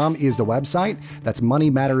 MoneyMattersWithMike.com is the website. That's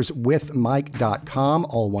MoneyMattersWithMike.com,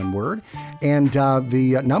 all one word. And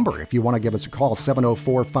the number, if you want to give us a call,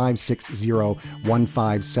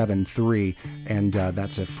 704-560-1573. And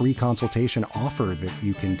that's a free consultation offer that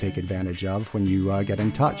you can take advantage of when you get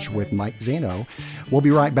in touch with Mike Zaino. We'll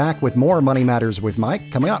be right back with more Money Matters with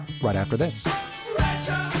Mike coming up right after this.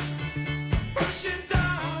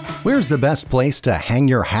 Where's the best place to hang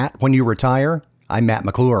your hat when you retire? I'm Matt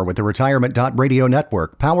McClure with the Retirement.Radio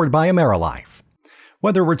Network, powered by AmeriLife.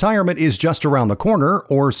 Whether retirement is just around the corner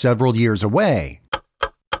or several years away,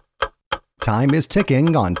 time is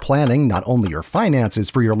ticking on planning not only your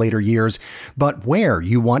finances for your later years, but where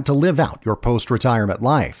you want to live out your post-retirement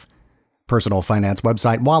life. Personal finance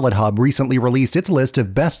website Wallet Hub recently released its list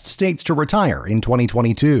of best states to retire in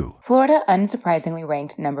 2022. Florida unsurprisingly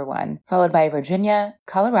ranked number 1, followed by Virginia,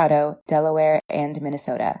 Colorado, Delaware, and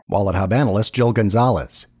Minnesota. Wallet Hub analyst Jill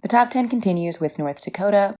Gonzalez. The top 10 continues with North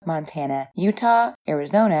Dakota, Montana, Utah,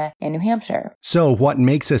 Arizona, and New Hampshire. So what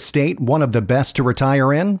makes a state one of the best to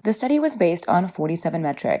retire in? The study was based on 47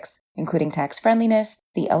 metrics, including tax friendliness,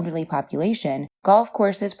 the elderly population, golf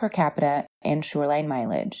courses per capita, and shoreline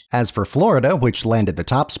mileage. As for Florida, which landed the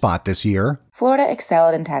top spot this year, Florida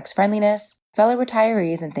excelled in tax friendliness, fellow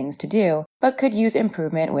retirees and things to do, but could use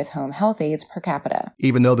improvement with home health aides per capita.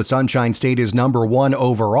 Even though the Sunshine State is number 1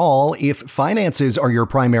 overall, if finances are your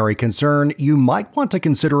primary concern, you might want to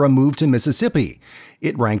consider a move to Mississippi.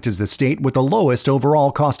 It ranked as the state with the lowest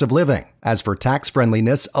overall cost of living. As for tax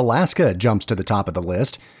friendliness, Alaska jumps to the top of the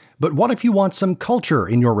list. But what if you want some culture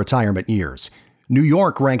in your retirement years? New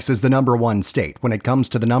York ranks as the number 1 state when it comes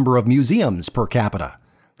to the number of museums per capita.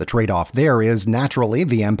 The trade-off there is, naturally,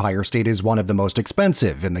 the Empire State is one of the most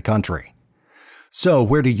expensive in the country. So,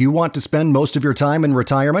 where do you want to spend most of your time in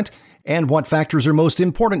retirement? And what factors are most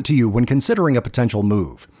important to you when considering a potential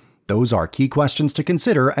move? Those are key questions to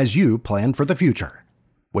consider as you plan for the future.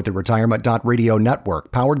 With the Retirement.radio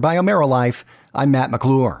network powered by AmeriLife, I'm Matt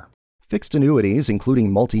McClure. Fixed annuities,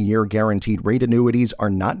 including multi-year guaranteed rate annuities, are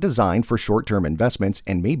not designed for short-term investments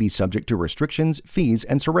and may be subject to restrictions, fees,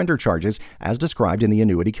 and surrender charges as described in the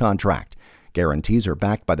annuity contract. Guarantees are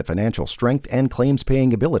backed by the financial strength and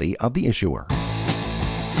claims-paying ability of the issuer.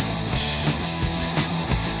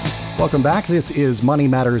 Welcome back. This is Money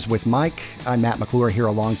Matters with Mike. I'm Matt McClure here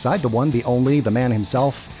alongside the one, the only, the man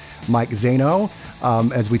himself, Mike Zaino.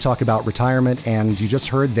 As we talk about retirement, and you just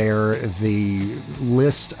heard there the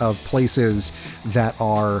list of places that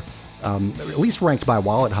are at least ranked by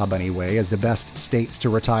Wallet Hub anyway as the best states to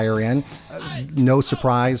retire in. No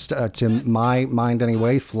surprise to my mind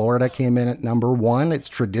anyway, Florida came in at number 1. It's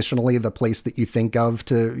traditionally the place that you think of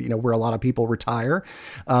to, where a lot of people retire.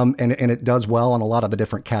 And it does well in a lot of the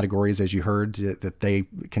different categories, as you heard, that they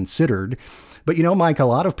considered. But Mike, a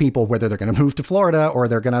lot of people, whether they're going to move to Florida or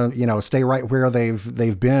they're going to, stay right where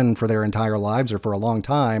they've been for their entire lives or for a long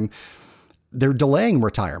time, they're delaying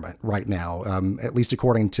retirement right now, at least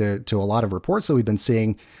according to a lot of reports that we've been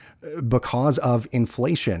seeing, because of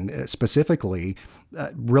inflation, specifically,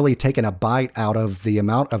 really taking a bite out of the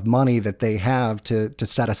amount of money that they have to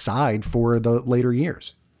set aside for the later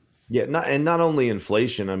years. Yeah, not only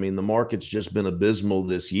inflation. I mean, the market's just been abysmal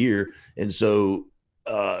this year, and so.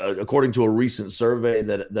 According to a recent survey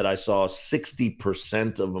that I saw,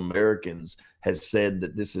 60% of Americans has said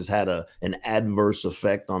that this has had an adverse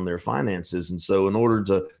effect on their finances. And so in order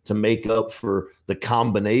to make up for the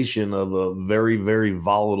combination of a very, very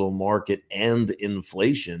volatile market and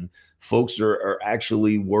inflation, folks are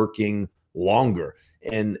actually working longer.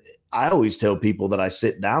 And I always tell people that I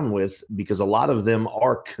sit down with, because a lot of them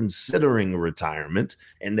are considering retirement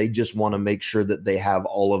and they just want to make sure that they have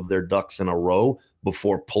all of their ducks in a row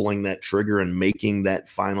before pulling that trigger and making that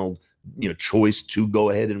final, choice to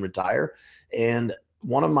go ahead and retire. And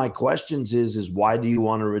one of my questions is why do you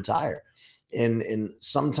want to retire? And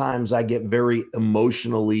sometimes I get very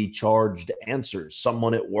emotionally charged answers.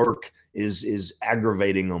 Someone at work is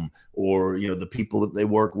aggravating them, or the people that they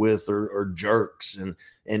work with are jerks.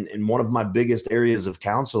 And one of my biggest areas of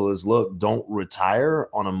counsel is, look, don't retire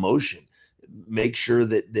on emotion. Make sure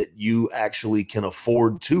that you actually can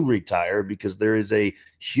afford to retire, because there is a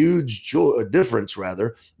huge difference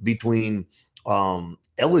between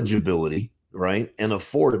eligibility, right, and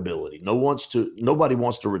affordability. Nobody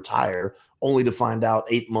wants to retire only to find out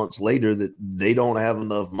 8 months later that they don't have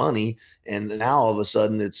enough money, and now all of a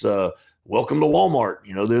sudden it's welcome to Walmart.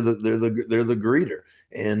 They're the greeter,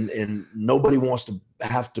 and nobody wants to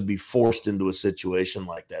have to be forced into a situation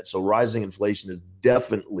like that. So rising inflation is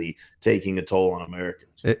definitely taking a toll on Americans.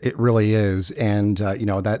 It really is. And,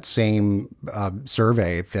 that same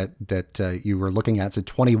survey that you were looking at said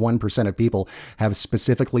 21% of people have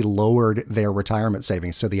specifically lowered their retirement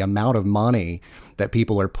savings. So the amount of money that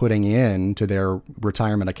people are putting into their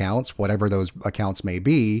retirement accounts, whatever those accounts may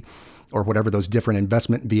be, or whatever those different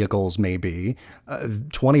investment vehicles may be,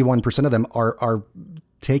 21% of them are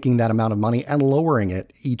taking that amount of money and lowering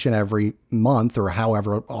it each and every month, or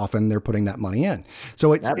however often they're putting that money in.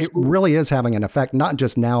 So it really is having an effect, not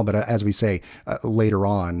just now, but as we say, later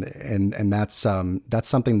on. And that's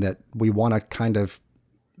something that we want to kind of,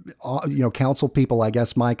 counsel people, I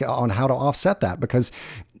guess, Mike, on how to offset that, because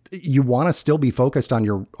you want to still be focused on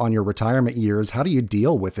your retirement years. How do you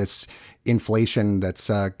deal with this inflation that's,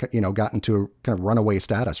 gotten to a kind of runaway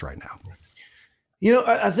status right now?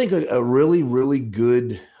 I think a really, really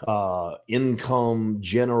good income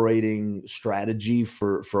generating strategy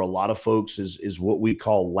for a lot of folks is what we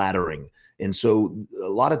call laddering. And so a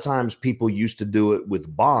lot of times people used to do it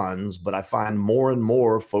with bonds, but I find more and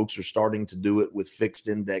more folks are starting to do it with fixed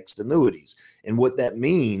indexed annuities. And what that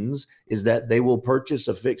means is that they will purchase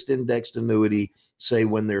a fixed indexed annuity, say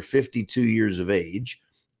when they're 52 years of age,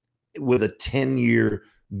 with a 10-year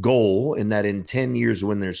goal, and that in 10 years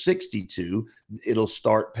when they're 62, it'll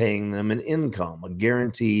start paying them an income, a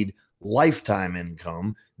guaranteed lifetime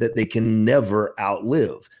income that they can never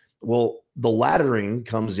outlive. Well, the laddering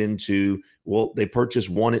comes into, well, they purchase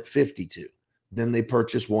one at 52, then they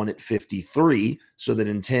purchase one at 53, so that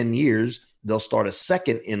in 10 years, they'll start a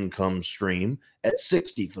second income stream at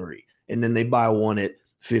 63. And then they buy one at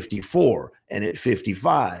 54 and at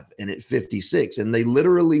 55 and at 56. And they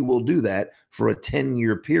literally will do that for a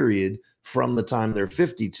 10-year period from the time they're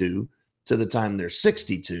 52 to the time they're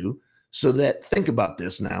 62. So that, think about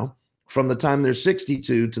this now, from the time they're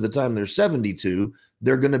 62 to the time they're 72,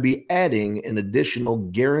 they're going to be adding an additional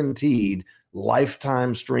guaranteed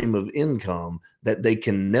lifetime stream of income that they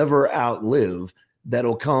can never outlive,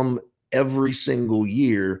 that'll come every single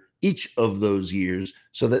year, each of those years,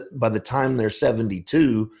 so that by the time they're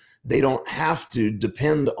 72, they don't have to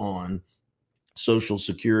depend on Social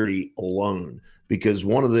Security alone. Because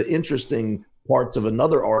one of the interesting parts of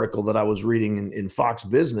another article that I was reading in Fox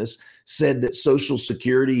Business said that Social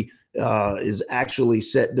Security is actually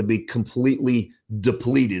set to be completely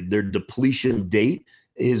depleted. Their depletion date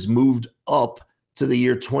is moved up to the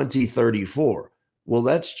year 2034. Well,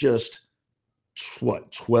 that's just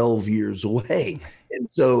 12 years away. And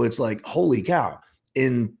so it's like, holy cow,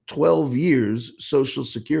 in 12 years, Social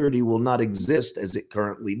Security will not exist as it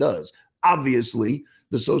currently does. Obviously,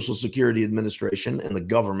 the Social Security Administration and the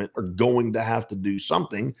government are going to have to do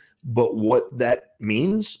something, but what that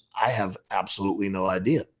means, I have absolutely no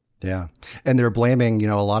idea. Yeah. And they're blaming,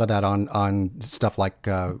 a lot of that on stuff like,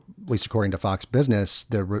 at least according to Fox Business,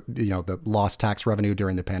 the lost tax revenue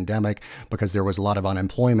during the pandemic, because there was a lot of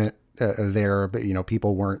unemployment there, but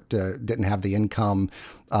people didn't have the income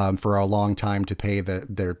for a long time to pay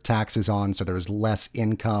their taxes on, so there was less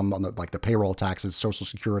income on the payroll taxes, Social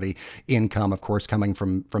Security income, of course, coming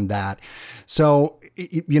from that. So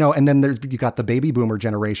and then you got the baby boomer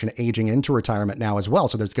generation aging into retirement now as well.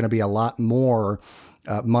 So there's going to be a lot more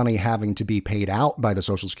money having to be paid out by the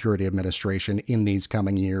Social Security Administration in these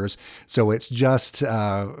coming years. So it's just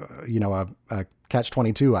a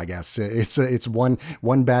catch-22, I guess. It's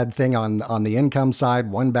one bad thing on the income side,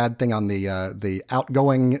 one bad thing on the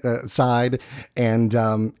outgoing side,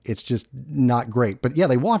 and it's just not great. But yeah,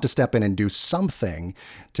 they will have to step in and do something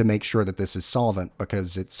to make sure that this is solvent,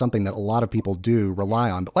 because it's something that a lot of people do rely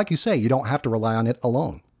on. But like you say, you don't have to rely on it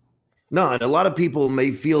alone. No, and a lot of people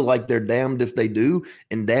may feel like they're damned if they do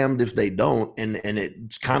and damned if they don't. And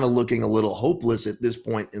it's kind of looking a little hopeless at this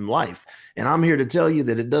point in life. And I'm here to tell you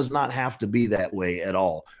that it does not have to be that way at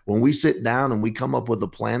all. When we sit down and we come up with a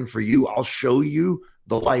plan for you, I'll show you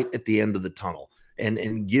the light at the end of the tunnel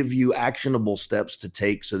and give you actionable steps to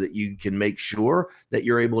take so that you can make sure that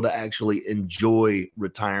you're able to actually enjoy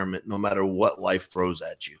retirement no matter what life throws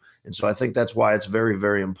at you. And so I think that's why it's very,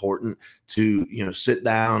 very important to, sit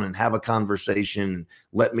down and have a conversation.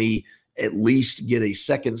 Let me at least get a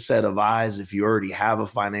second set of eyes if you already have a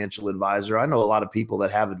financial advisor. I know a lot of people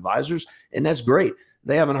that have advisors, and that's great.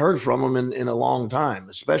 They haven't heard from them in a long time,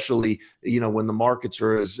 especially, when the markets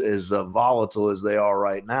are as volatile as they are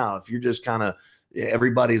right now. If you're just kind of,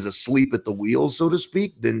 everybody's asleep at the wheel, so to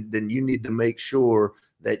speak, then you need to make sure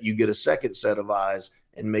that you get a second set of eyes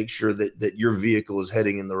and make sure that your vehicle is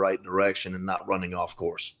heading in the right direction and not running off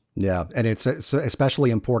course. Yeah. And it's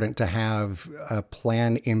especially important to have a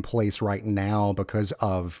plan in place right now because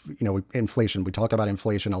of, inflation. We talk about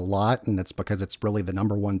inflation a lot, and that's because it's really the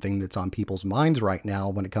number one thing that's on people's minds right now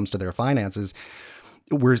when it comes to their finances.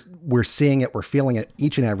 We're seeing it, we're feeling it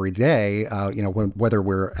each and every day, whether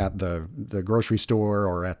we're at the grocery store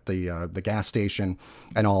or at the gas station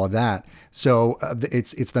and all of that. So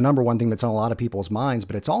it's the number one thing that's on a lot of people's minds,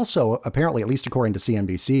 but it's also apparently, at least according to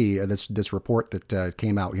CNBC, this report that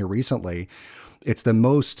came out here recently, it's the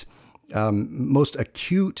most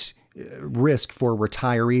acute risk for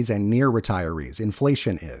retirees and near retirees.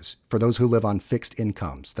 Inflation is for those who live on fixed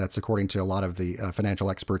incomes. That's according to a lot of the financial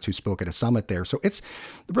experts who spoke at a summit there. So it's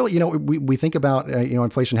really, we think about,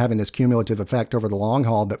 inflation having this cumulative effect over the long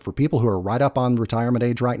haul, but for people who are right up on retirement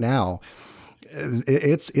age right now,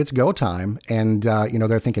 it's go time. And,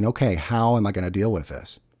 they're thinking, okay, how am I going to deal with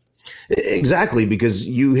this? Exactly, because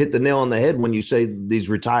you hit the nail on the head when you say these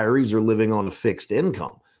retirees are living on a fixed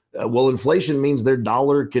income. Well, inflation means their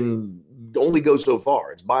dollar can only go so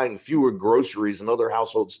far. It's buying fewer groceries and other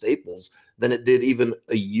household staples than it did even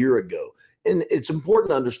a year ago. And it's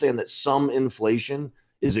important to understand that some inflation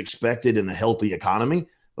is expected in a healthy economy.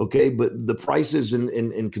 Okay, but the prices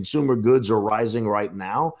in consumer goods are rising right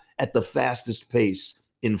now at the fastest pace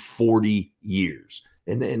in 40 years.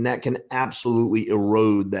 And that can absolutely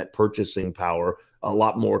erode that purchasing power a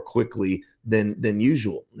lot more quickly than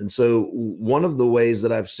usual. And so one of the ways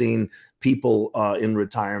that I've seen people in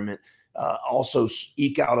retirement also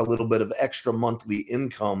eke out a little bit of extra monthly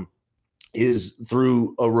income is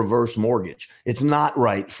through a reverse mortgage. It's not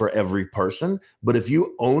right for every person, but if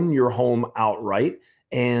you own your home outright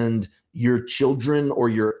and your children or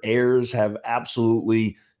your heirs have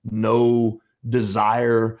absolutely no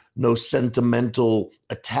desire, no sentimental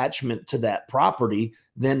attachment to that property,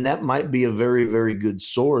 then that might be a very, very good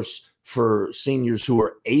source for seniors who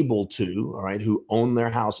are able to, all right, who own their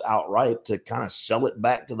house outright, to kind of sell it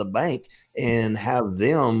back to the bank and have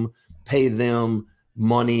them pay them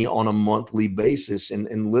money on a monthly basis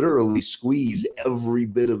and literally squeeze every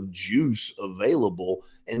bit of juice available.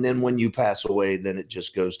 And then when you pass away, then it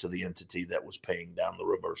just goes to the entity that was paying down the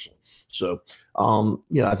reversal. So,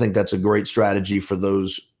 I think that's a great strategy for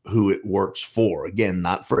those who it works for. Again,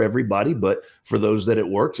 not for everybody, but for those that it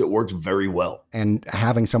works very well. And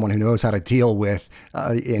having someone who knows how to deal with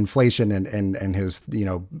inflation and has,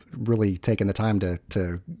 really taken the time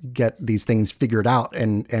to get these things figured out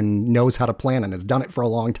and knows how to plan and has done it for a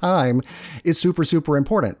long time is super, super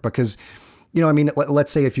important because,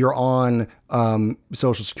 let's say if you're on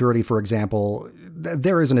Social Security, for example,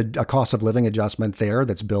 there isn't a cost of living adjustment there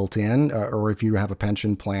that's built in, or if you have a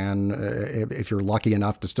pension plan, if you're lucky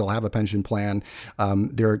enough to still have a pension plan,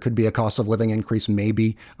 there could be a cost of living increase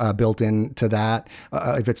maybe built into that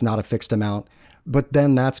if it's not a fixed amount. But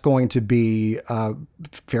then that's going to be a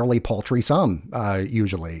fairly paltry sum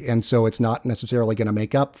usually. And so it's not necessarily going to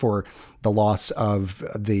make up for the loss of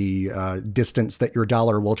the distance that your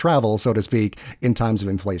dollar will travel, so to speak, in times of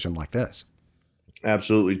inflation like this.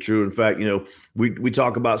 Absolutely true. In fact, we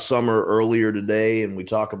talk about summer earlier today, and we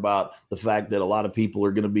talk about the fact that a lot of people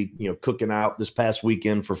are going to be, cooking out this past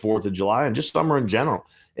weekend for 4th of July and just summer in general.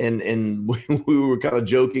 And we were kind of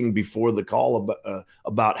joking before the call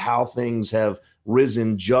about how things have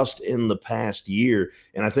risen just in the past year.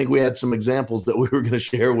 And I think we had some examples that we were going to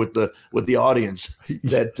share with the audience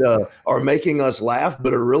that are making us laugh,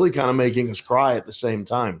 but are really kind of making us cry at the same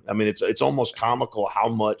time. I mean, it's almost comical how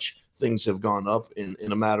much things have gone up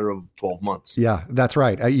in a matter of 12 months. Yeah, that's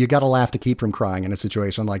right. You got to laugh to keep from crying in a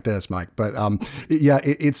situation like this, Mike. But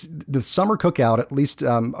it's the summer cookout, at least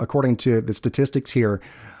according to the statistics here,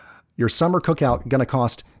 your summer cookout going to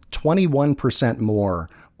cost 21% more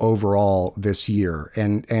overall this year.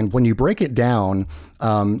 And when you break it down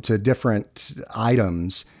to different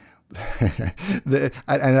items,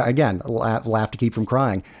 and again, laugh to keep from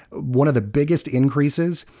crying, one of the biggest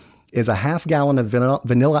increases is a half gallon of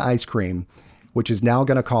vanilla ice cream, which is now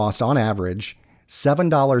going to cost on average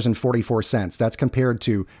 $7.44. That's compared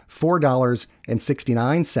to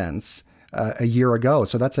 $4.69 a year ago.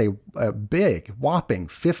 So that's a big whopping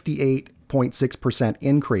 58.6%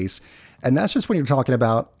 increase. And that's just when you're talking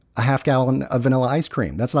about a half gallon of vanilla ice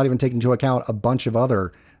cream. That's not even taking into account a bunch of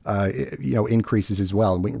other increases as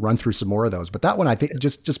well. And we can run through some more of those. But that one, I think,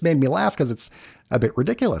 just made me laugh because it's a bit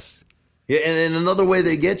ridiculous. Yeah, and another way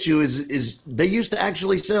they get you is they used to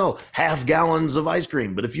actually sell half gallons of ice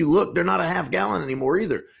cream. But if you look, they're not a half gallon anymore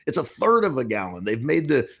either. It's a third of a gallon. They've made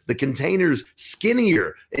the containers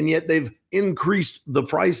skinnier, and yet they've increased the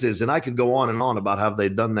prices. And I could go on and on about how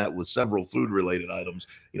they've done that with several food-related items.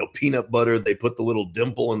 Peanut butter, they put the little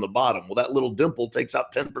dimple in the bottom. Well, that little dimple takes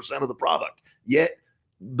out 10% of the product. Yet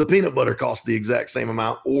the peanut butter costs the exact same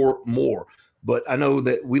amount or more. But I know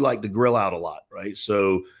that we like to grill out a lot, right?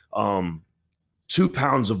 So 2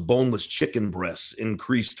 pounds of boneless chicken breasts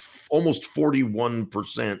increased almost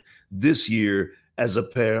 41% this year as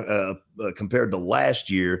compared to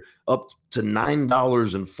last year, up to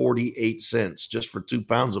 $9.48 just for 2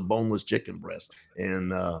 pounds of boneless chicken breast.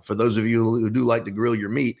 And for those of you who do like to grill your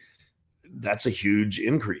meat, that's a huge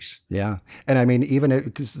increase. Yeah. And I mean,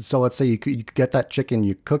 so let's say you get that chicken,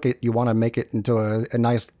 you cook it, you want to make it into a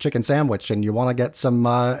nice chicken sandwich, and you want to get some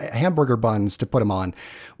hamburger buns to put them on.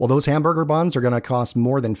 Well, those hamburger buns are going to cost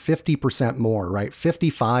more than 50% more, right?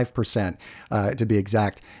 55% to be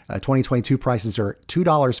exact. 2022 prices are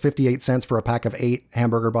 $2.58 for a pack of 8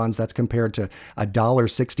 hamburger buns. That's compared to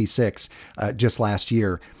 $1.66 just last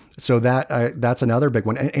year. So that's another big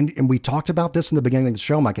one. And we talked about this in the beginning of the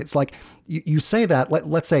show, Mike. It's like you say that,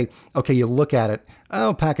 let's say, okay, you look at it,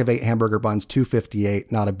 a pack of 8 hamburger buns,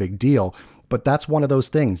 $2.58, not a big deal. But that's one of those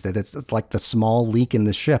things that it's like the small leak in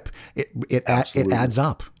the ship. It adds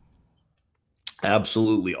up.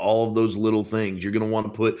 Absolutely. All of those little things. You're going to want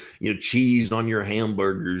to put, cheese on your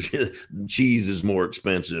hamburgers. Cheese is more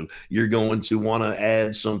expensive. You're going to want to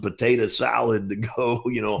add some potato salad to go,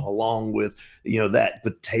 along with, that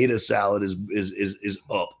potato salad is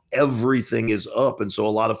up. Everything is up. And so a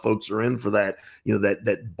lot of folks are in for that,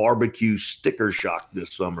 that barbecue sticker shock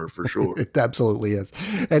this summer for sure. It absolutely is.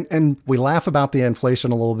 And we laugh about the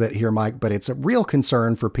inflation a little bit here, Mike, but it's a real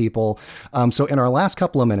concern for people. So in our last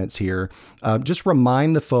couple of minutes here, just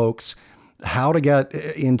remind the folks how to get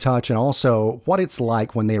in touch and also what it's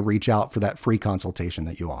like when they reach out for that free consultation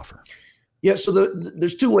that you offer. Yeah, so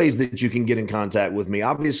there's 2 ways that you can get in contact with me.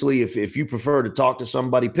 Obviously, if you prefer to talk to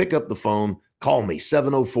somebody, pick up the phone, call me,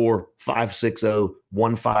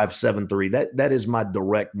 704-560-1573. That is my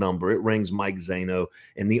direct number. It rings Mike Zaino.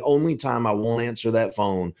 And the only time I won't answer that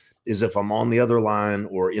phone is if I'm on the other line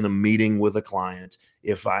or in a meeting with a client,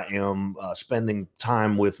 if I am spending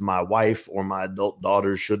time with my wife or my adult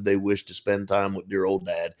daughters, should they wish to spend time with dear old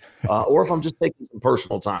dad, or if I'm just taking some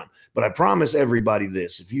personal time. But I promise everybody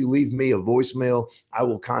this: if you leave me a voicemail, I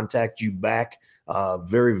will contact you back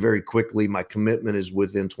very, very quickly. My commitment is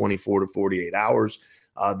within 24 to 48 hours.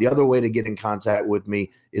 The other way to get in contact with me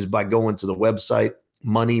is by going to the website,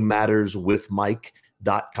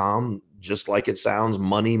 moneymatterswithmike.com. Just like it sounds,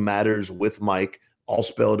 Money Matters with Mike, all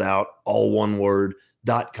spelled out, all one word,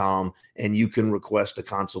 .com, and you can request a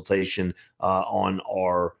consultation on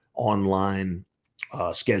our online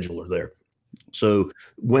scheduler there. So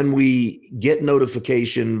when we get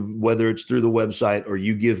notification, whether it's through the website or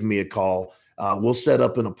you give me a call, we'll set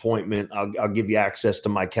up an appointment. I'll give you access to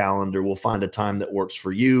my calendar. We'll find a time that works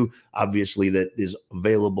for you, obviously, that is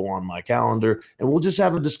available on my calendar. And we'll just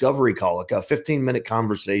have a discovery call, like a 15-minute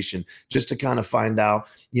conversation, just to kind of find out,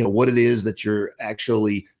 what it is that you're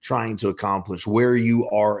actually trying to accomplish, where you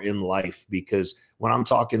are in life. Because when I'm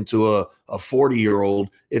talking to a 40-year-old,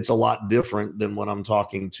 it's a lot different than when I'm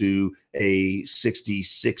talking to a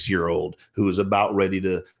 66-year-old who is about ready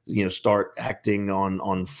to, start acting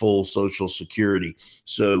on full Social Security.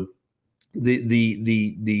 So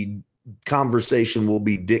the conversation will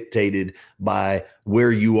be dictated by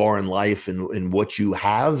where you are in life and what you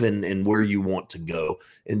have and where you want to go.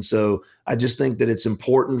 And so I just think that it's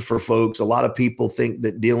important for folks. A lot of people think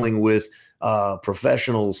that dealing with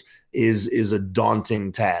professionals is a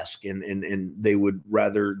daunting task and they would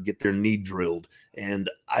rather get their knee drilled. And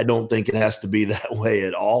I don't think it has to be that way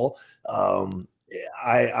at all.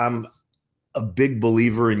 I'm a big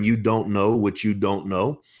believer in you don't know what you don't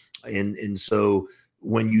know. And so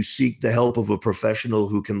when you seek the help of a professional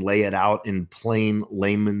who can lay it out in plain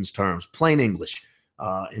layman's terms, plain English,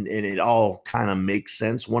 and it all kind of makes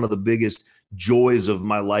sense. One of the biggest joys of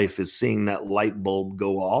my life is seeing that light bulb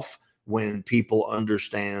go off when people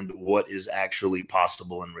understand what is actually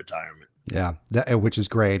possible in retirement. Yeah, which is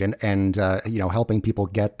great. And helping people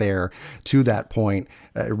get there to that point,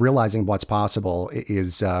 realizing what's possible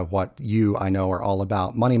is what you, I know, are all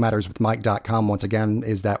about. MoneyMattersWithMike.com, once again,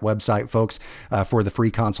 is that website, folks, for the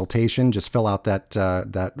free consultation. Just fill out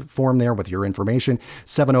that form there with your information.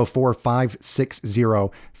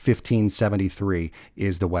 704-560-1573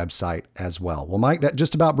 is the website as well. Well, Mike, that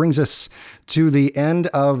just about brings us to the end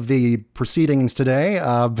of the proceedings today,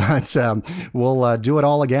 but we'll do it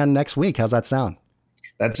all again next week. How's that sound?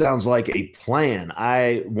 That sounds like a plan.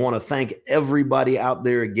 I want to thank everybody out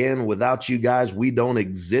there again. Without you guys, we don't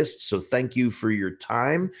exist. So thank you for your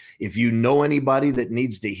time. If you know anybody that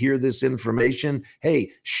needs to hear this information,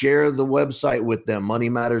 hey, share the website with them,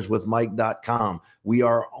 moneymatterswithmike.com. We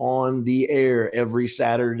are on the air every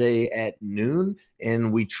Saturday at noon,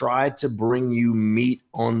 and we try to bring you meat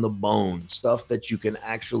on the bone, stuff that you can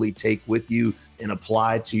actually take with you and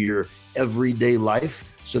apply to your everyday life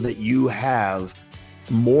so that you have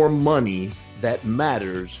more money that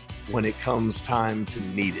matters when it comes time to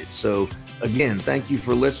need it. So again, thank you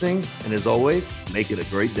for listening. And as always, make it a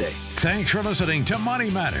great day. Thanks for listening to Money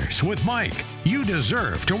Matters with Mike. You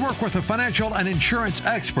deserve to work with a financial and insurance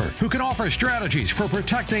expert who can offer strategies for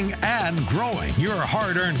protecting and growing your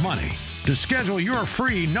hard-earned money. To schedule your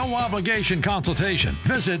free, no-obligation consultation,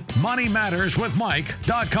 visit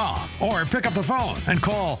moneymatterswithmike.com or pick up the phone and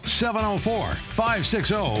call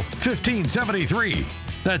 704-560-1573.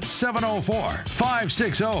 That's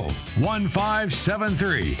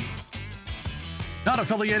 704-560-1573. Not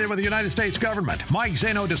affiliated with the United States government. Mike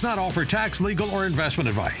Zaino does not offer tax, legal, or investment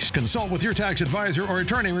advice. Consult with your tax advisor or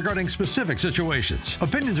attorney regarding specific situations.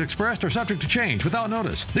 Opinions expressed are subject to change without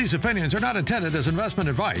notice. These opinions are not intended as investment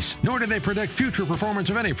advice, nor do they predict future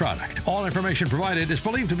performance of any product. All information provided is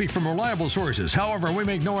believed to be from reliable sources. However, we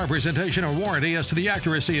make no representation or warranty as to the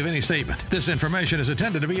accuracy of any statement. This information is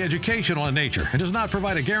intended to be educational in nature and does not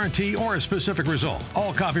provide a guarantee or a specific result.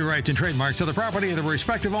 All copyrights and trademarks are the property of the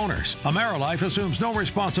respective owners. AmeriLife assumes no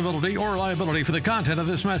responsibility or liability for the content of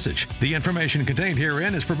this message. The information contained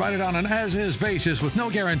herein is provided on an as-is basis with no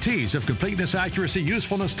guarantees of completeness, accuracy,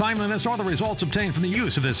 usefulness, timeliness, or the results obtained from the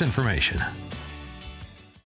use of this information.